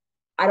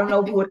 I don't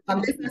know who would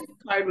come to me. Business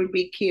card would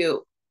be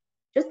cute.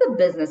 Just the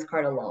business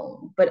card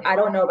alone, but I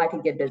don't know if I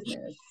could get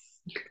business.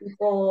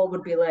 People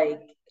would be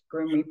like,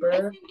 Grim I Reaper.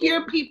 think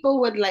your people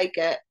would like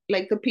it.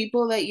 Like the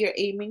people that you're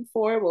aiming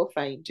for will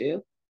find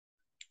you.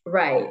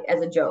 Right,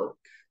 as a joke.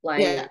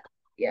 Like, Yeah.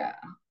 yeah.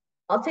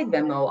 I'll take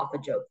Venmo off a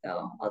joke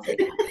though. I'll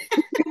take it.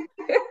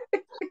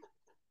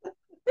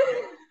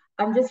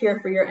 I'm just here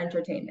for your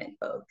entertainment,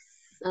 folks.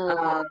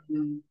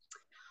 Awesome.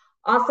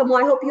 Well,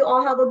 I hope you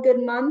all have a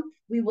good month.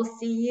 We will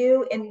see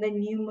you in the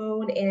new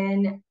moon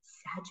in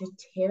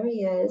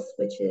Sagittarius,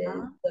 which is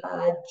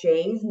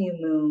Jay's new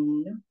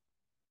moon.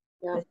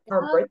 Yeah. This is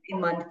our birthday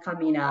month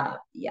coming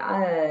up.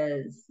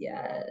 Yes,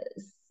 yes.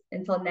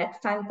 Until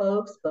next time,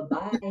 folks.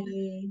 Bye-bye.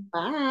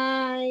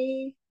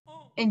 Bye.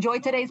 Enjoy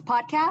today's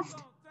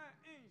podcast?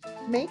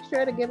 Make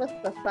sure to give us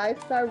a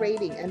 5-star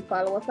rating and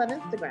follow us on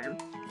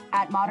Instagram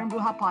at Modern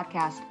Bruja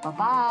Podcast.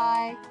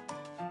 Bye-bye.